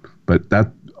say, but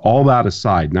all that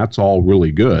aside, and that's all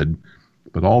really good,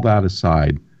 But all that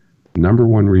aside, the number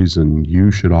one reason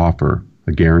you should offer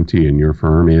a guarantee in your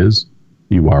firm is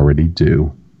you already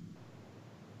do.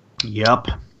 Yep.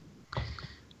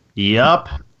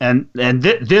 And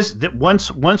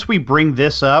once we bring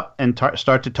this up and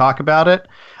start to talk about it,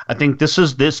 I think this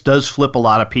does flip a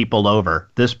lot of people over.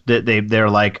 They're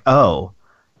like, oh,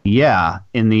 yeah,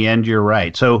 in the end you're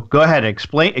right. So go ahead,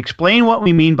 explain what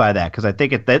we mean by that, because I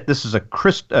think this is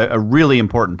a really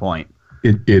important point.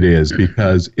 It is,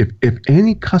 because if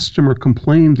any customer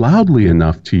complained loudly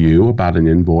enough to you about an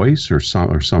invoice or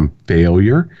some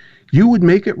failure, you would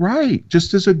make it right.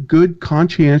 Just as a good,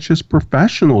 conscientious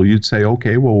professional, you'd say,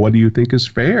 okay, well, what do you think is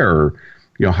fair? Or,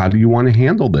 how do you want to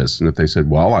handle this? And if they said,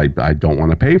 well, I don't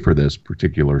want to pay for this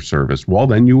particular service, well,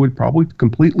 then you would probably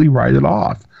completely write it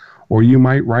off, or you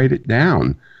might write it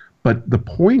down. But the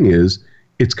point is,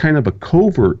 it's kind of a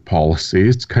covert policy.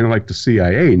 It's kind of like the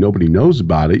CIA. Nobody knows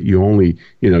about it. You only,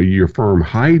 your firm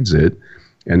hides it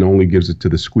and only gives it to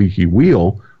the squeaky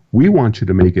wheel. We want you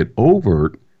to make it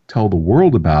overt, tell the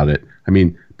world about it. I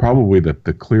mean, probably the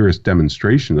clearest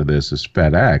demonstration of this is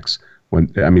FedEx.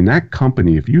 That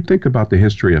company, if you think about the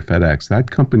history of FedEx,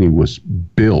 that company was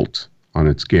built on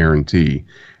its guarantee.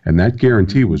 And that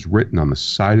guarantee was written on the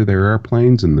side of their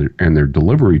airplanes and their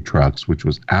delivery trucks, which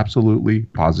was absolutely,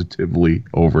 positively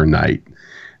overnight.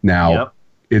 Now,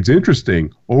 It's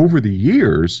interesting. Over the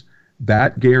years,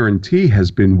 that guarantee has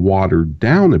been watered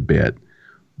down a bit,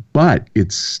 but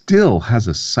it still has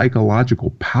a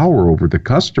psychological power over the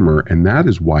customer. And that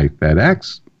is why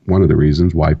one of the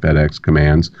reasons why FedEx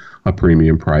commands a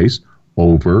premium price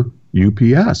over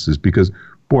UPS is because,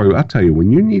 boy, I'll tell you,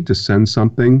 when you need to send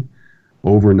something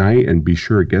overnight and be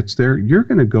sure it gets there, you're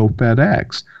going to go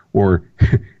FedEx. Or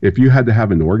if you had to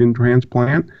have an organ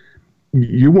transplant,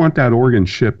 you want that organ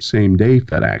shipped same day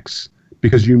FedEx,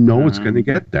 because it's going to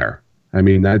get there. I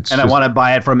mean, I want to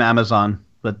buy it from Amazon,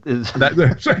 but but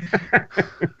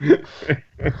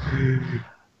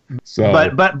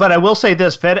I will say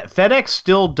this: FedEx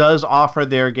still does offer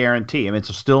their guarantee. I mean,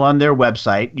 it's still on their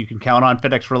website. You can count on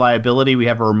FedEx reliability. We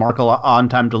have a remarkable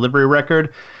on-time delivery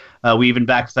record. We even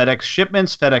back FedEx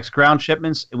shipments, FedEx ground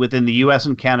shipments within the U.S.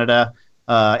 and Canada,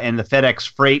 and the FedEx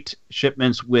freight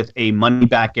shipments with a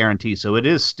money-back guarantee. So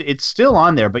it's still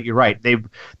on there, but you're right.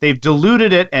 They've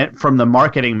diluted it from the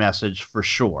marketing message for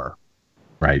sure.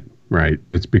 Right.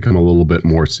 It's become a little bit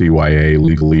more CYA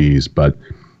legalese, but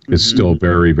it's still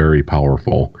very, very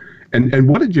powerful. And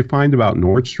what did you find about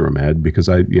Nordstrom, Ed? Because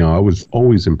I was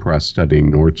always impressed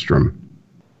studying Nordstrom.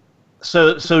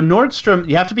 So Nordstrom,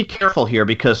 you have to be careful here,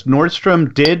 because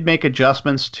Nordstrom did make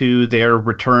adjustments to their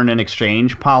return and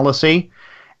exchange policy,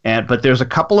 but there's a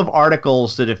couple of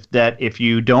articles that if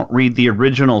you don't read the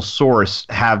original source,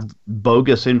 have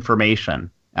bogus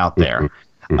information out there.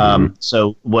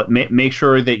 So make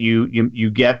sure that you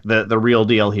get the real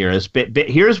deal here.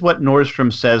 Here's what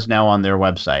Nordstrom says now on their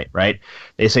website, right?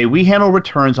 They say, we handle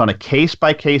returns on a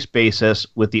case-by-case basis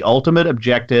with the ultimate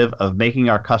objective of making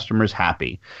our customers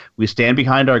happy. We stand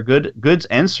behind our goods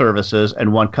and services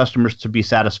and want customers to be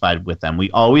satisfied with them.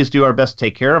 We always do our best to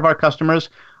take care of our customers.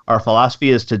 Our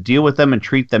philosophy is to deal with them and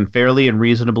treat them fairly and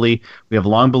reasonably. We have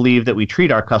long believed that we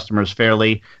treat our customers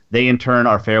fairly. They, in turn,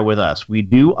 are fair with us. We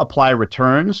do apply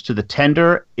returns to the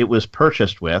tender it was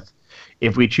purchased with.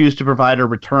 If we choose to provide a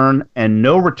return and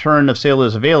no return of sale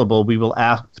is available, we will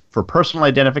ask for personal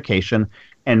identification,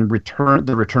 and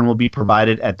the return will be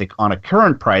provided on a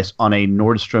current price on a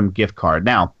Nordstrom gift card.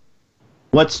 Now,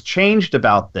 what's changed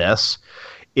about this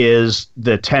is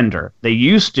the tender. They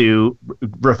used to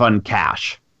refund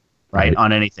cash. Right,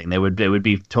 on anything. They would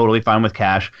be totally fine with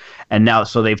cash. And now,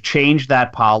 so they've changed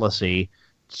that policy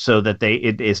so that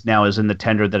it is now in the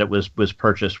tender that it was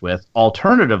purchased with.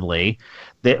 Alternatively,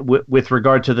 with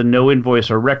regard to the no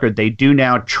invoice or record, they do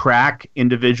now track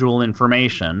individual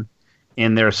information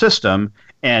in their system.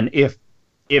 And if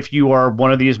you are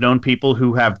one of these known people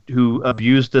who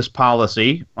abuse this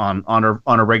policy on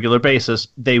a regular basis,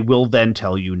 they will then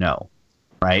tell you no,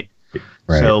 right?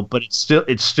 Right. So, but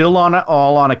it's still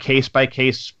all on a case by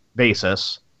case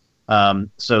basis.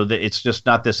 So that it's just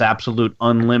not this absolute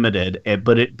unlimited.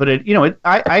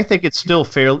 I think it's still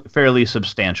fairly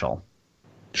substantial.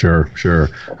 Sure.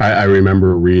 I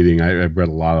remember reading. I've read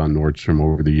a lot on Nordstrom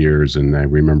over the years, and I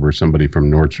remember somebody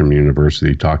from Nordstrom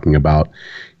University talking about,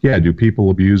 do people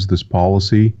abuse this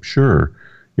policy? Sure,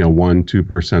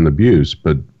 1-2% abuse,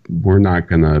 but we're not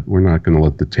gonna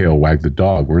let the tail wag the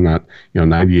dog. We're not,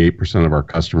 98% of our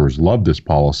customers love this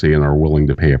policy and are willing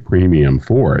to pay a premium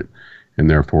for it, and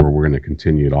therefore we're going to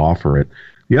continue to offer it.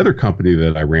 The other company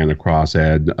that I ran across,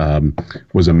 Ed,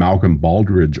 was a Malcolm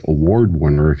Baldrige Award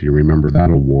winner, if you remember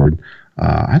that award.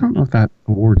 I don't know if that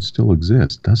award still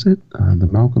exists. Does it? The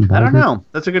Malcolm Baldrige? I don't know.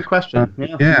 That's a good question.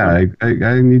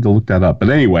 I need to look that up. But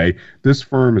anyway, this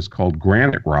firm is called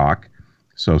Granite Rock.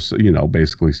 So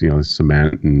basically,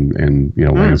 cement and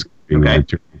landscaping,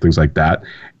 things like that.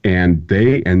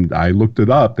 And I looked it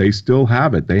up. They still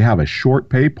have it. They have a short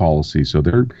pay policy. So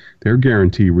their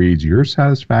guarantee reads, your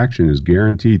satisfaction is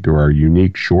guaranteed through our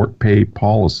unique short pay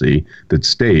policy that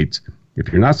states,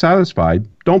 if you're not satisfied,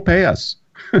 don't pay us.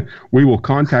 We will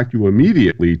contact you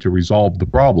immediately to resolve the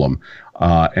problem.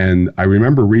 And I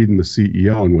remember reading the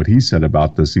CEO and what he said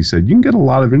about this. He said, you can get a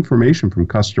lot of information from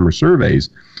customer surveys,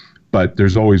 but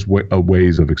there's always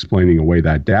ways of explaining away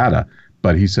that data.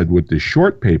 But he said with the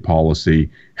short pay policy,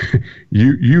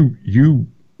 you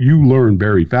learn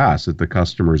very fast that the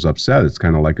customer is upset. It's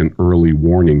kind of like an early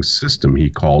warning system, he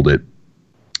called it.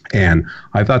 And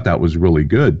I thought that was really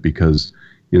good because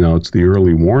it's the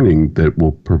early warning that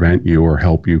will prevent you or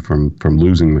help you from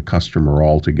losing the customer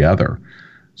altogether.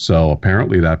 So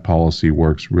apparently that policy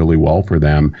works really well for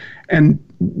them. And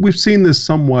we've seen this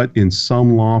somewhat in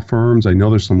some law firms. I know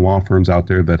there's some law firms out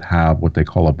there that have what they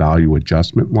call a value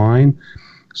adjustment line.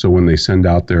 So when they send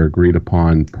out their agreed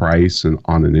upon price and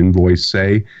on an invoice,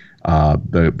 say,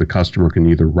 the customer can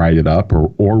either write it up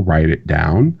or write it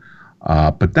down.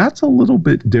 But that's a little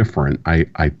bit different,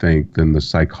 I think, than the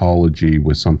psychology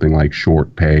with something like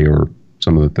short pay or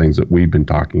some of the things that we've been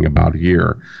talking about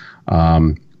here.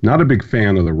 Not a big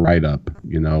fan of the write-up,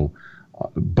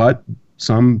 but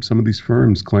some of these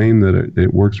firms claim that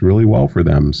it works really well for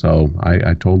them. So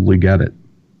I totally get it.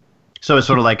 So it's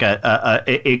sort of like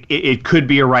it could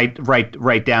be a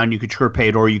write down. You could short pay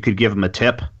it, or you could give them a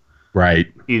tip.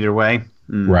 Right. Either way.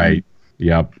 Mm-hmm. Right.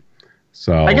 Yep.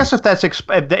 So I guess if that's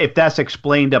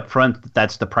explained up front,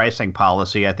 that's the pricing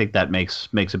policy. I think that makes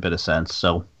a bit of sense.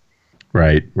 So.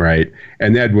 Right.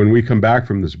 And Ed, when we come back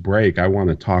from this break, I want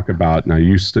to talk about, now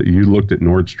you looked at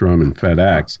Nordstrom and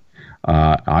FedEx.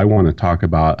 I want to talk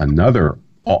about another,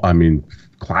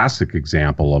 classic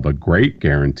example of a great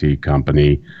guarantee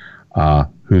company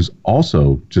who's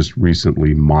also just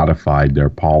recently modified their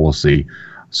policy.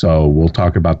 So we'll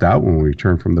talk about that when we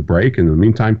return from the break. In the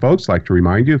meantime, folks, I'd like to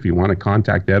remind you, if you want to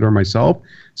contact Ed or myself,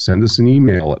 send us an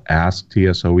email at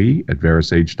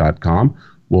asktsoe@verisage.com.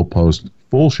 We'll post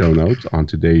full show notes on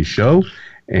today's show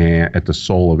and at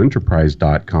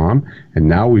thesoulofenterprise.com. And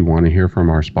now we want to hear from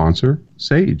our sponsor,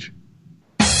 Sage.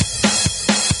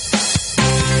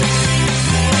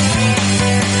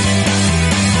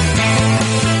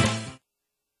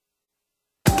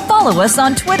 Follow us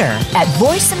on Twitter at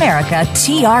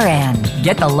VoiceAmericaTRN.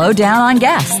 Get the lowdown on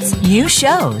guests, new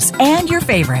shows, and your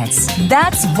favorites.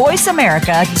 That's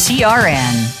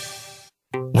VoiceAmericaTRN.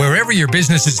 Wherever your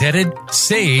business is headed,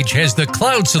 Sage has the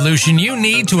cloud solution you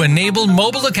need to enable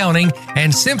mobile accounting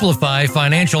and simplify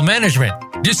financial management.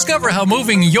 Discover how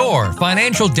moving your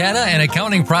financial data and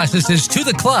accounting processes to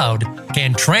the cloud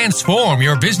can transform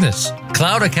your business.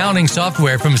 Cloud accounting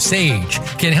software from Sage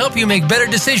can help you make better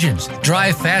decisions,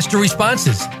 drive faster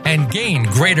responses, and gain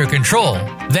greater control.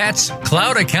 That's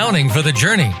cloud accounting for the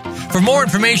journey. For more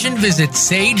information, visit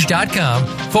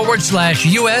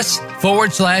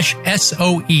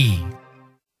sage.com/US/SOE.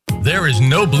 There is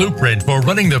no blueprint for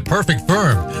running the perfect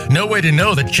firm, no way to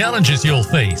know the challenges you'll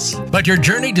face. But your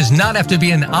journey does not have to be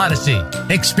an odyssey.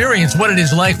 Experience what it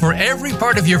is like for every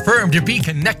part of your firm to be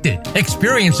connected.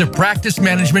 Experience a practice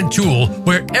management tool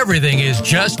where everything is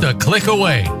just a click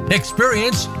away.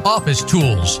 Experience Office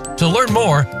Tools. To learn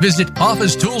more, visit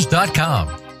officetools.com.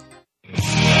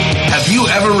 Have you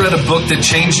ever read a book that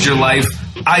changed your life?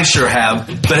 I sure have.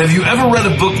 But have you ever read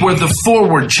a book where the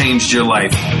foreword changed your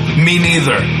life? Me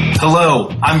neither.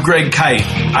 Hello, I'm Greg Kite.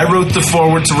 I wrote the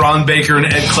foreword to Ron Baker and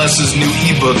Ed Kless's new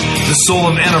ebook, The Soul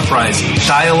of Enterprise,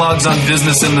 Dialogues on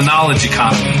Business and the Knowledge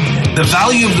Economy. The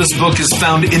value of this book is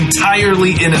found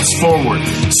entirely in its foreword.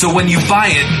 So when you buy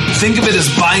it, think of it as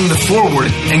buying the foreword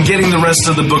and getting the rest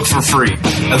of the book for free.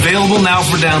 Available now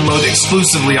for download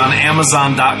exclusively on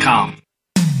Amazon.com.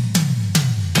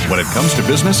 When it comes to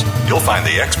business, you'll find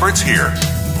the experts here.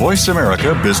 Voice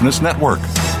America Business Network.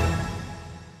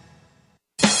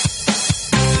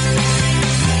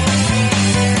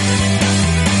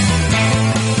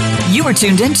 You are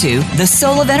tuned into The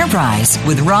Soul of Enterprise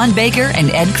with Ron Baker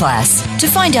and Ed Kless. To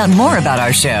find out more about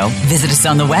our show, visit us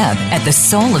on the web at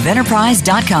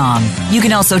thesoulofenterprise.com. You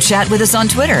can also chat with us on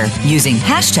Twitter using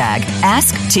hashtag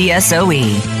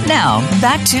AskTSOE. Now,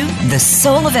 back to The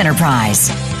Soul of Enterprise.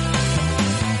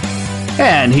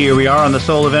 And here we are on The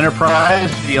Soul of Enterprise,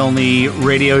 the only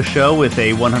radio show with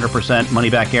a 100%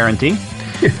 money-back guarantee.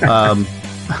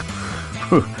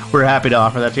 we're happy to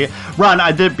offer that to you. Ron,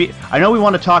 I know we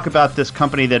want to talk about this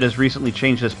company that has recently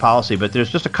changed this policy, but there's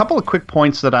just a couple of quick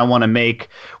points that I want to make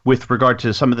with regard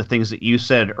to some of the things that you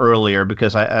said earlier,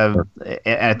 because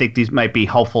I think these might be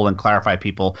helpful and clarify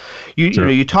people.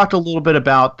 You talked a little bit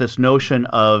about this notion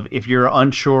of if you're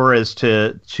unsure as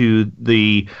to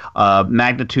the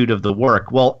magnitude of the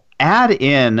work. Well, add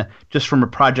in, just from a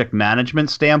project management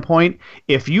standpoint,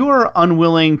 if you are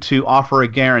unwilling to offer a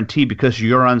guarantee because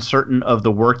you're uncertain of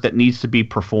the work that needs to be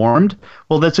performed,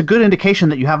 well, that's a good indication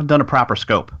that you haven't done a proper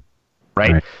scope,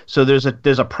 right? So there's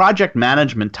a project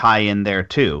management tie-in there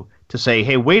too, to say,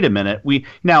 hey, wait a minute.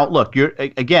 Now look,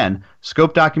 again,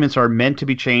 scope documents are meant to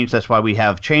be changed. That's why we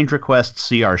have change requests.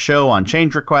 See our show on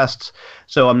change requests.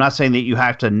 So I'm not saying that you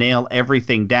have to nail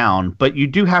everything down, but you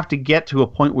do have to get to a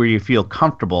point where you feel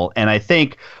comfortable. And I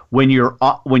think when you're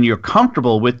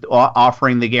comfortable with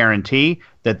offering the guarantee,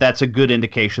 that's a good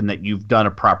indication that you've done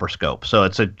a proper scope. So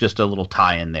it's just a little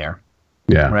tie-in there.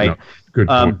 Yeah. Right. No, good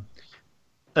point.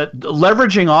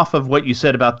 Leveraging off of what you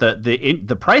said about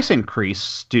the price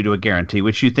increase due to a guarantee,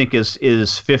 which you think is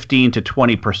 15 to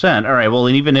 20%. All right. Well,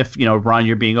 and even if, Ron,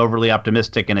 you're being overly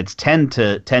optimistic and it's 10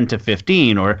 to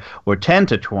 15 or 10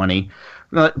 to 20,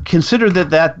 consider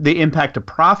that the impact of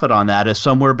profit on that is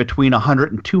somewhere between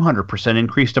 100 and 200%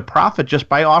 increase to profit just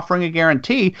by offering a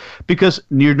guarantee, because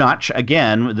you're not,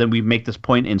 again, then we make this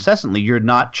point incessantly, you're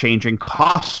not changing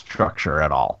cost structure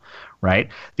at all. Right.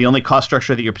 The only cost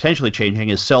structure that you're potentially changing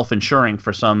is self-insuring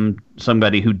for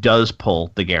somebody who does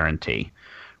pull the guarantee.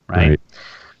 Right.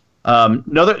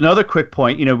 Another quick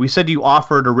point. We said you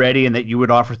offered already and that you would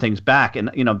offer things back,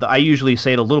 and I usually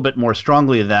say it a little bit more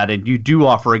strongly than that. And you do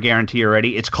offer a guarantee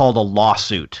already. It's called a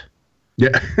lawsuit.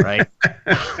 Yeah. Right.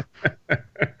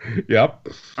 Yep.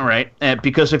 All right.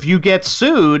 Because if you get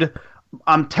sued,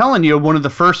 I'm telling you, one of the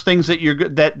first things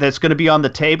that's going to be on the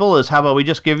table is, how about we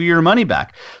just give you your money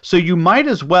back? So you might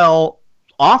as well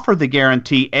offer the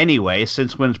guarantee anyway,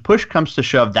 since when push comes to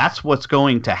shove, that's what's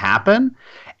going to happen,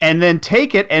 and then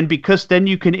take it. And because then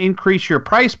you can increase your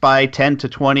price by 10 to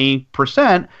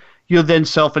 20%, you're then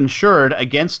self-insured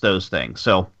against those things.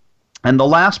 So, and the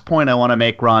last point I want to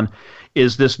make, Ron,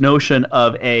 is this notion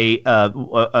of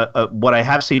what I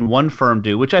have seen one firm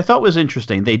do, which I thought was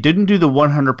interesting. They didn't do the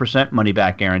 100%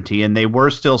 money-back guarantee, and they were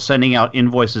still sending out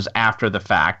invoices after the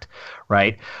fact,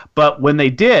 right? But when they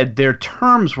did, their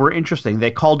terms were interesting.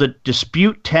 They called it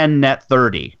dispute 10, net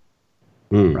 30,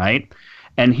 right?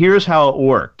 And here's how it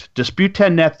worked. Dispute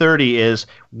 10, net 30 is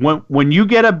when you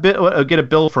get a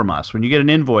bill from us, when you get an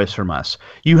invoice from us,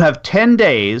 you have 10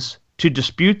 days to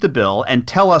dispute the bill and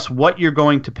tell us what you're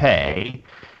going to pay.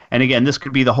 And again, this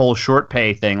could be the whole short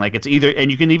pay thing. Like, it's either,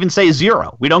 and you can even say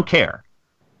zero. We don't care,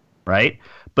 right?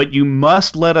 But you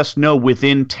must let us know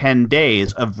within 10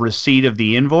 days of receipt of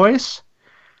the invoice.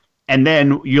 And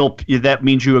then that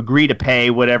means you agree to pay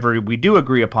whatever we do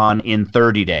agree upon in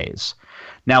 30 days.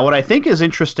 Now, what I think is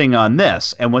interesting on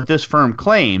this, and what this firm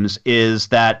claims, is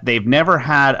that they've never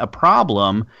had a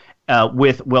problem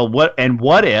with, well, what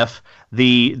if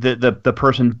the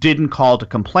person didn't call to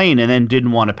complain and then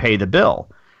didn't want to pay the bill.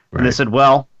 Right. And they said,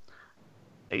 well,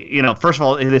 first of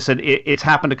all, they said it's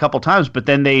happened a couple times, but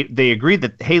then they agreed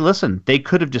that, hey, listen, they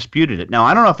could have disputed it. Now,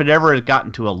 I don't know if it ever had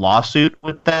gotten to a lawsuit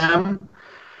with them,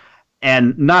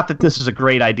 and not that this is a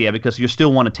great idea, because you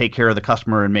still want to take care of the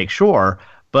customer and make sure,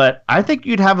 but I think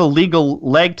you'd have a legal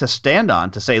leg to stand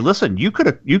on to say, listen, you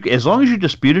as long as you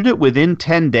disputed it within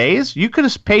 10 days, you could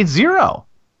have paid zero.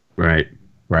 Right.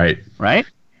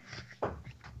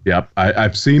 Yep.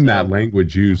 I've seen that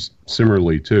language used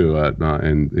similarly too,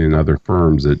 in other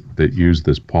firms that use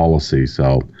this policy.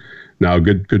 So, now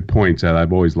good points. Ed.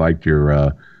 I've always liked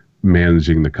your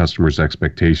managing the customer's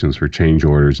expectations for change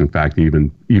orders. In fact,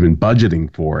 even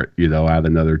budgeting for it. Add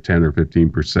another 10 or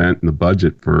 15% in the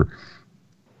budget for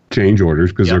change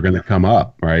orders, because they're going to come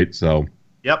up, right? So.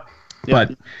 Yep.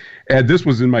 But. Ed, this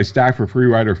was in my stack for Free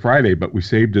Rider Friday, but we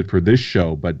saved it for this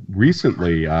show. But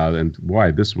recently, and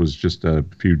why, this was just a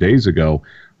few days ago,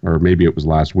 or maybe it was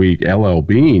last week, LL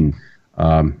Bean,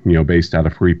 based out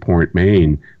of Freeport,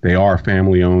 Maine, they are a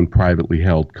family-owned, privately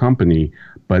held company,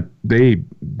 but they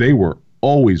were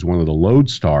always one of the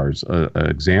lodestars, an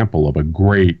example of a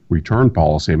great return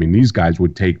policy. I mean, these guys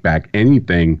would take back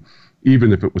anything,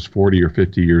 even if it was 40 or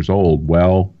 50 years old.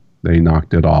 Well, they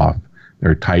knocked it off.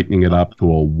 They're tightening it up to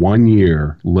a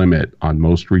 1-year limit on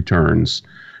most returns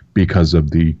because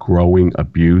of the growing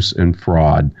abuse and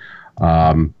fraud.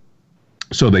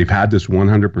 So they've had this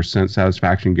 100%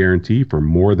 satisfaction guarantee for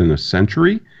more than a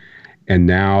century, and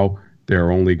now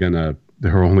they're only going to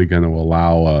they're only going to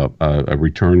allow a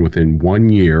return within 1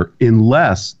 year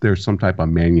unless there's some type of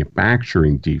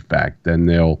manufacturing defect. Then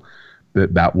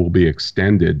that will be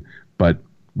extended. But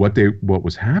what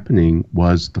was happening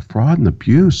was the fraud and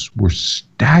abuse were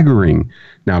staggering.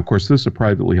 Now, of course, this is a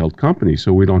privately held company,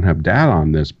 so we don't have data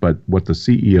on this. But what the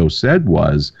CEO said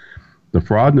was the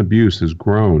fraud and abuse has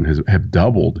grown, have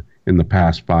doubled in the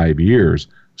past 5 years,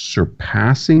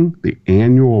 surpassing the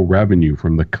annual revenue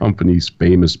from the company's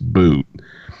famous boot.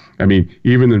 I mean,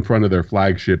 even in front of their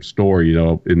flagship store,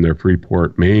 in their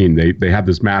Freeport, Maine, they have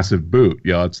this massive boot.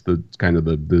 It's the kind of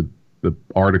the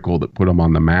article that put them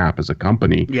on the map as a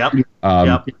company. Yep.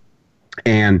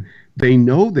 And they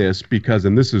know this because,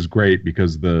 and this is great,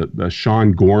 because the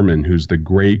Sean Gorman, who's the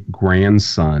great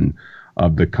grandson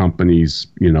of the company's,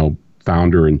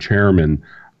 founder and chairman,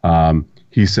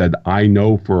 he said, I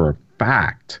know for a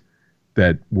fact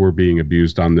that we're being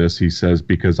abused on this. He says,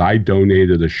 because I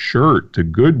donated a shirt to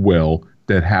Goodwill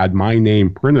that had my name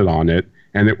printed on it,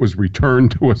 and it was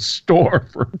returned to a store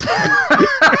for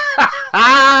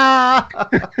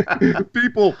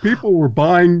people were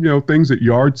buying things at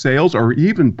yard sales, or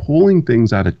even pulling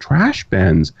things out of trash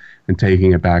bins and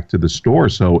taking it back to the store.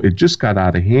 So it just got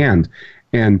out of hand.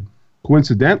 And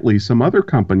coincidentally, some other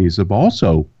companies have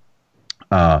also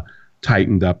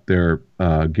tightened up their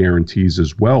guarantees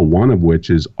as well, one of which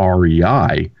is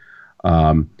REI.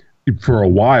 For a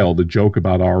while, the joke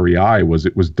about REI was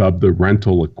it was dubbed the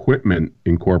Rental Equipment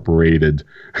Incorporated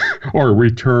or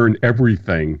Return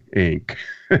Everything Inc.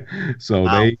 So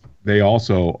wow. They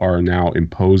also are now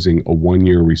imposing a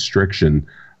 1-year restriction.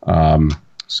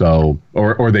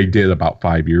 Or they did about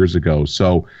 5 years ago.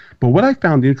 So, but what I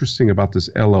found interesting about this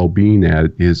LL Bean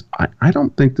ad is I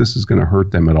don't think this is going to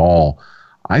hurt them at all.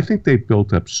 I think they've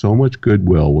built up so much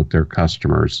goodwill with their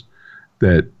customers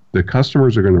that the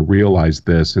customers are going to realize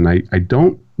this. And I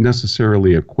don't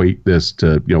necessarily equate this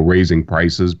to raising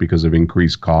prices because of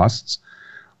increased costs.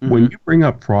 Mm-hmm. When you bring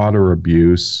up fraud or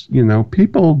abuse,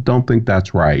 people don't think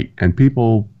that's right, and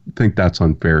people think that's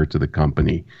unfair to the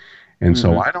company. And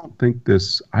so I don't think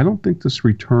this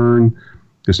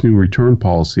new return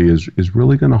policy is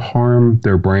really going to harm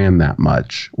their brand that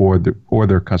much, or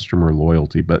their customer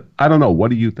loyalty. But I don't know. What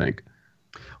do you think?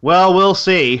 Well, we'll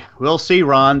see. We'll see,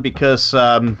 Ron, because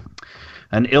an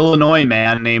Illinois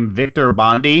man named Victor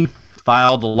Bondi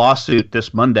filed a lawsuit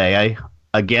this Monday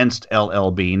against LL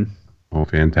Bean. Oh,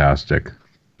 fantastic.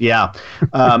 Yeah.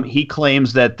 He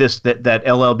claims that that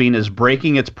LL Bean is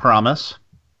breaking its promise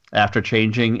after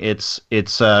changing its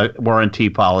warranty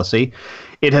policy.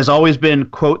 It has always been,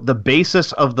 quote, the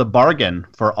basis of the bargain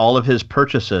for all of his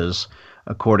purchases,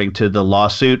 according to the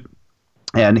lawsuit.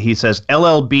 And he says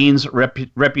LL Bean's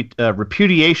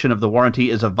repudiation of the warranty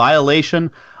is a violation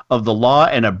of the law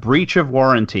and a breach of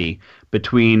warranty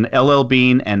between LL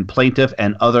Bean and plaintiff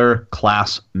and other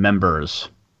class members.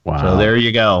 Wow. So there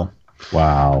you go.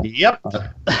 Wow. Yep.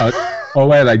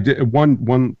 Ed, I did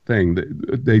one thing.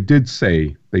 They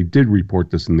did report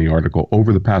this in the article.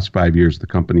 Over the past 5 years, the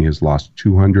company has lost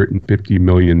 $250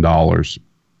 million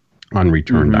on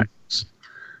return items.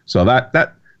 So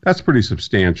that's pretty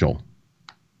substantial.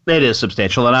 It is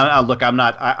substantial, and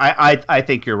I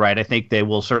think you're right. I think they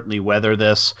will certainly weather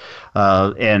this,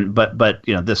 but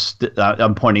this.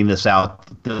 I'm pointing this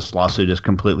out. This lawsuit is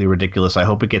completely ridiculous. I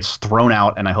hope it gets thrown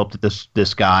out, and I hope that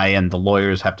this guy and the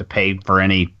lawyers have to pay for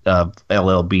any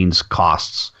LL Bean's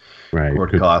costs. Right.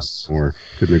 Court costs.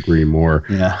 Couldn't agree more.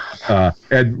 Yeah.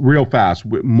 Ed, real fast,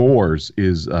 Moores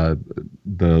is the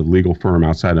legal firm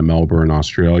outside of Melbourne,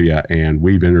 Australia, and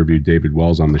we've interviewed David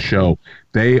Wells on the show.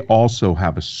 They also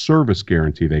have a service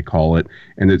guarantee, they call it,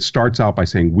 and it starts out by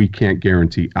saying we can't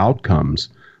guarantee outcomes,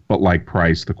 but like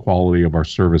price, the quality of our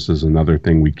service is another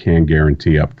thing we can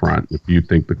guarantee up front. If you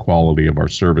think the quality of our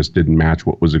service didn't match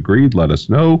what was agreed, let us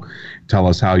know. Tell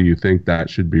us how you think that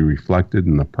should be reflected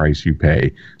in the price you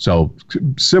pay. So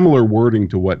similar wording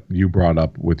to what you brought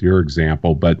up with your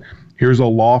example, but here's a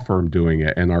law firm doing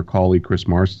it, and our colleague Chris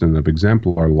Marston of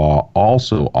Exemplar Law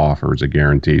also offers a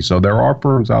guarantee. So there are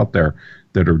firms out there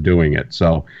that are doing it.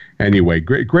 So anyway,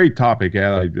 great topic.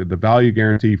 The value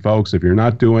guarantee, folks, if you're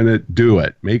not doing it, do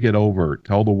it. Make it over.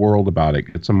 Tell the world about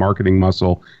it. Get some marketing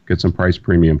muscle. Get some price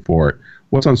premium for it.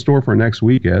 What's on store for next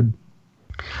week, Ed?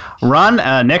 Ron,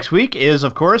 next week is,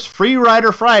 of course, Free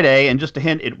Rider Friday, and just a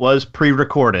hint, it was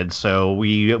pre-recorded,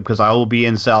 because I will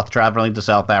be traveling to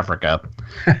South Africa.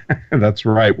 That's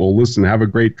right. Well, listen, have a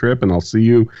great trip, and I'll see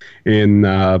you in,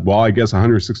 I guess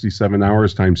 167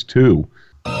 hours times 2.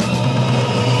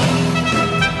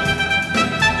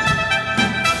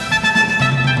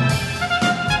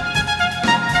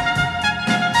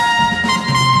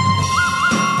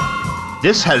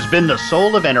 This has been The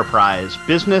Soul of Enterprise,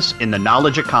 Business in the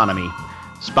Knowledge Economy,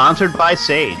 sponsored by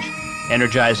Sage,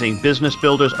 energizing business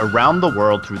builders around the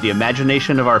world through the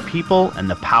imagination of our people and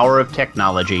the power of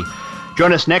technology.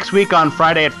 Join us next week on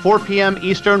Friday at 4 p.m.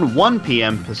 Eastern, 1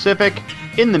 p.m. Pacific.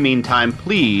 In the meantime,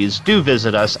 please do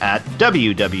visit us at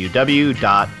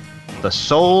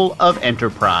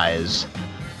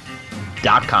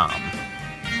www.thesoulofenterprise.com.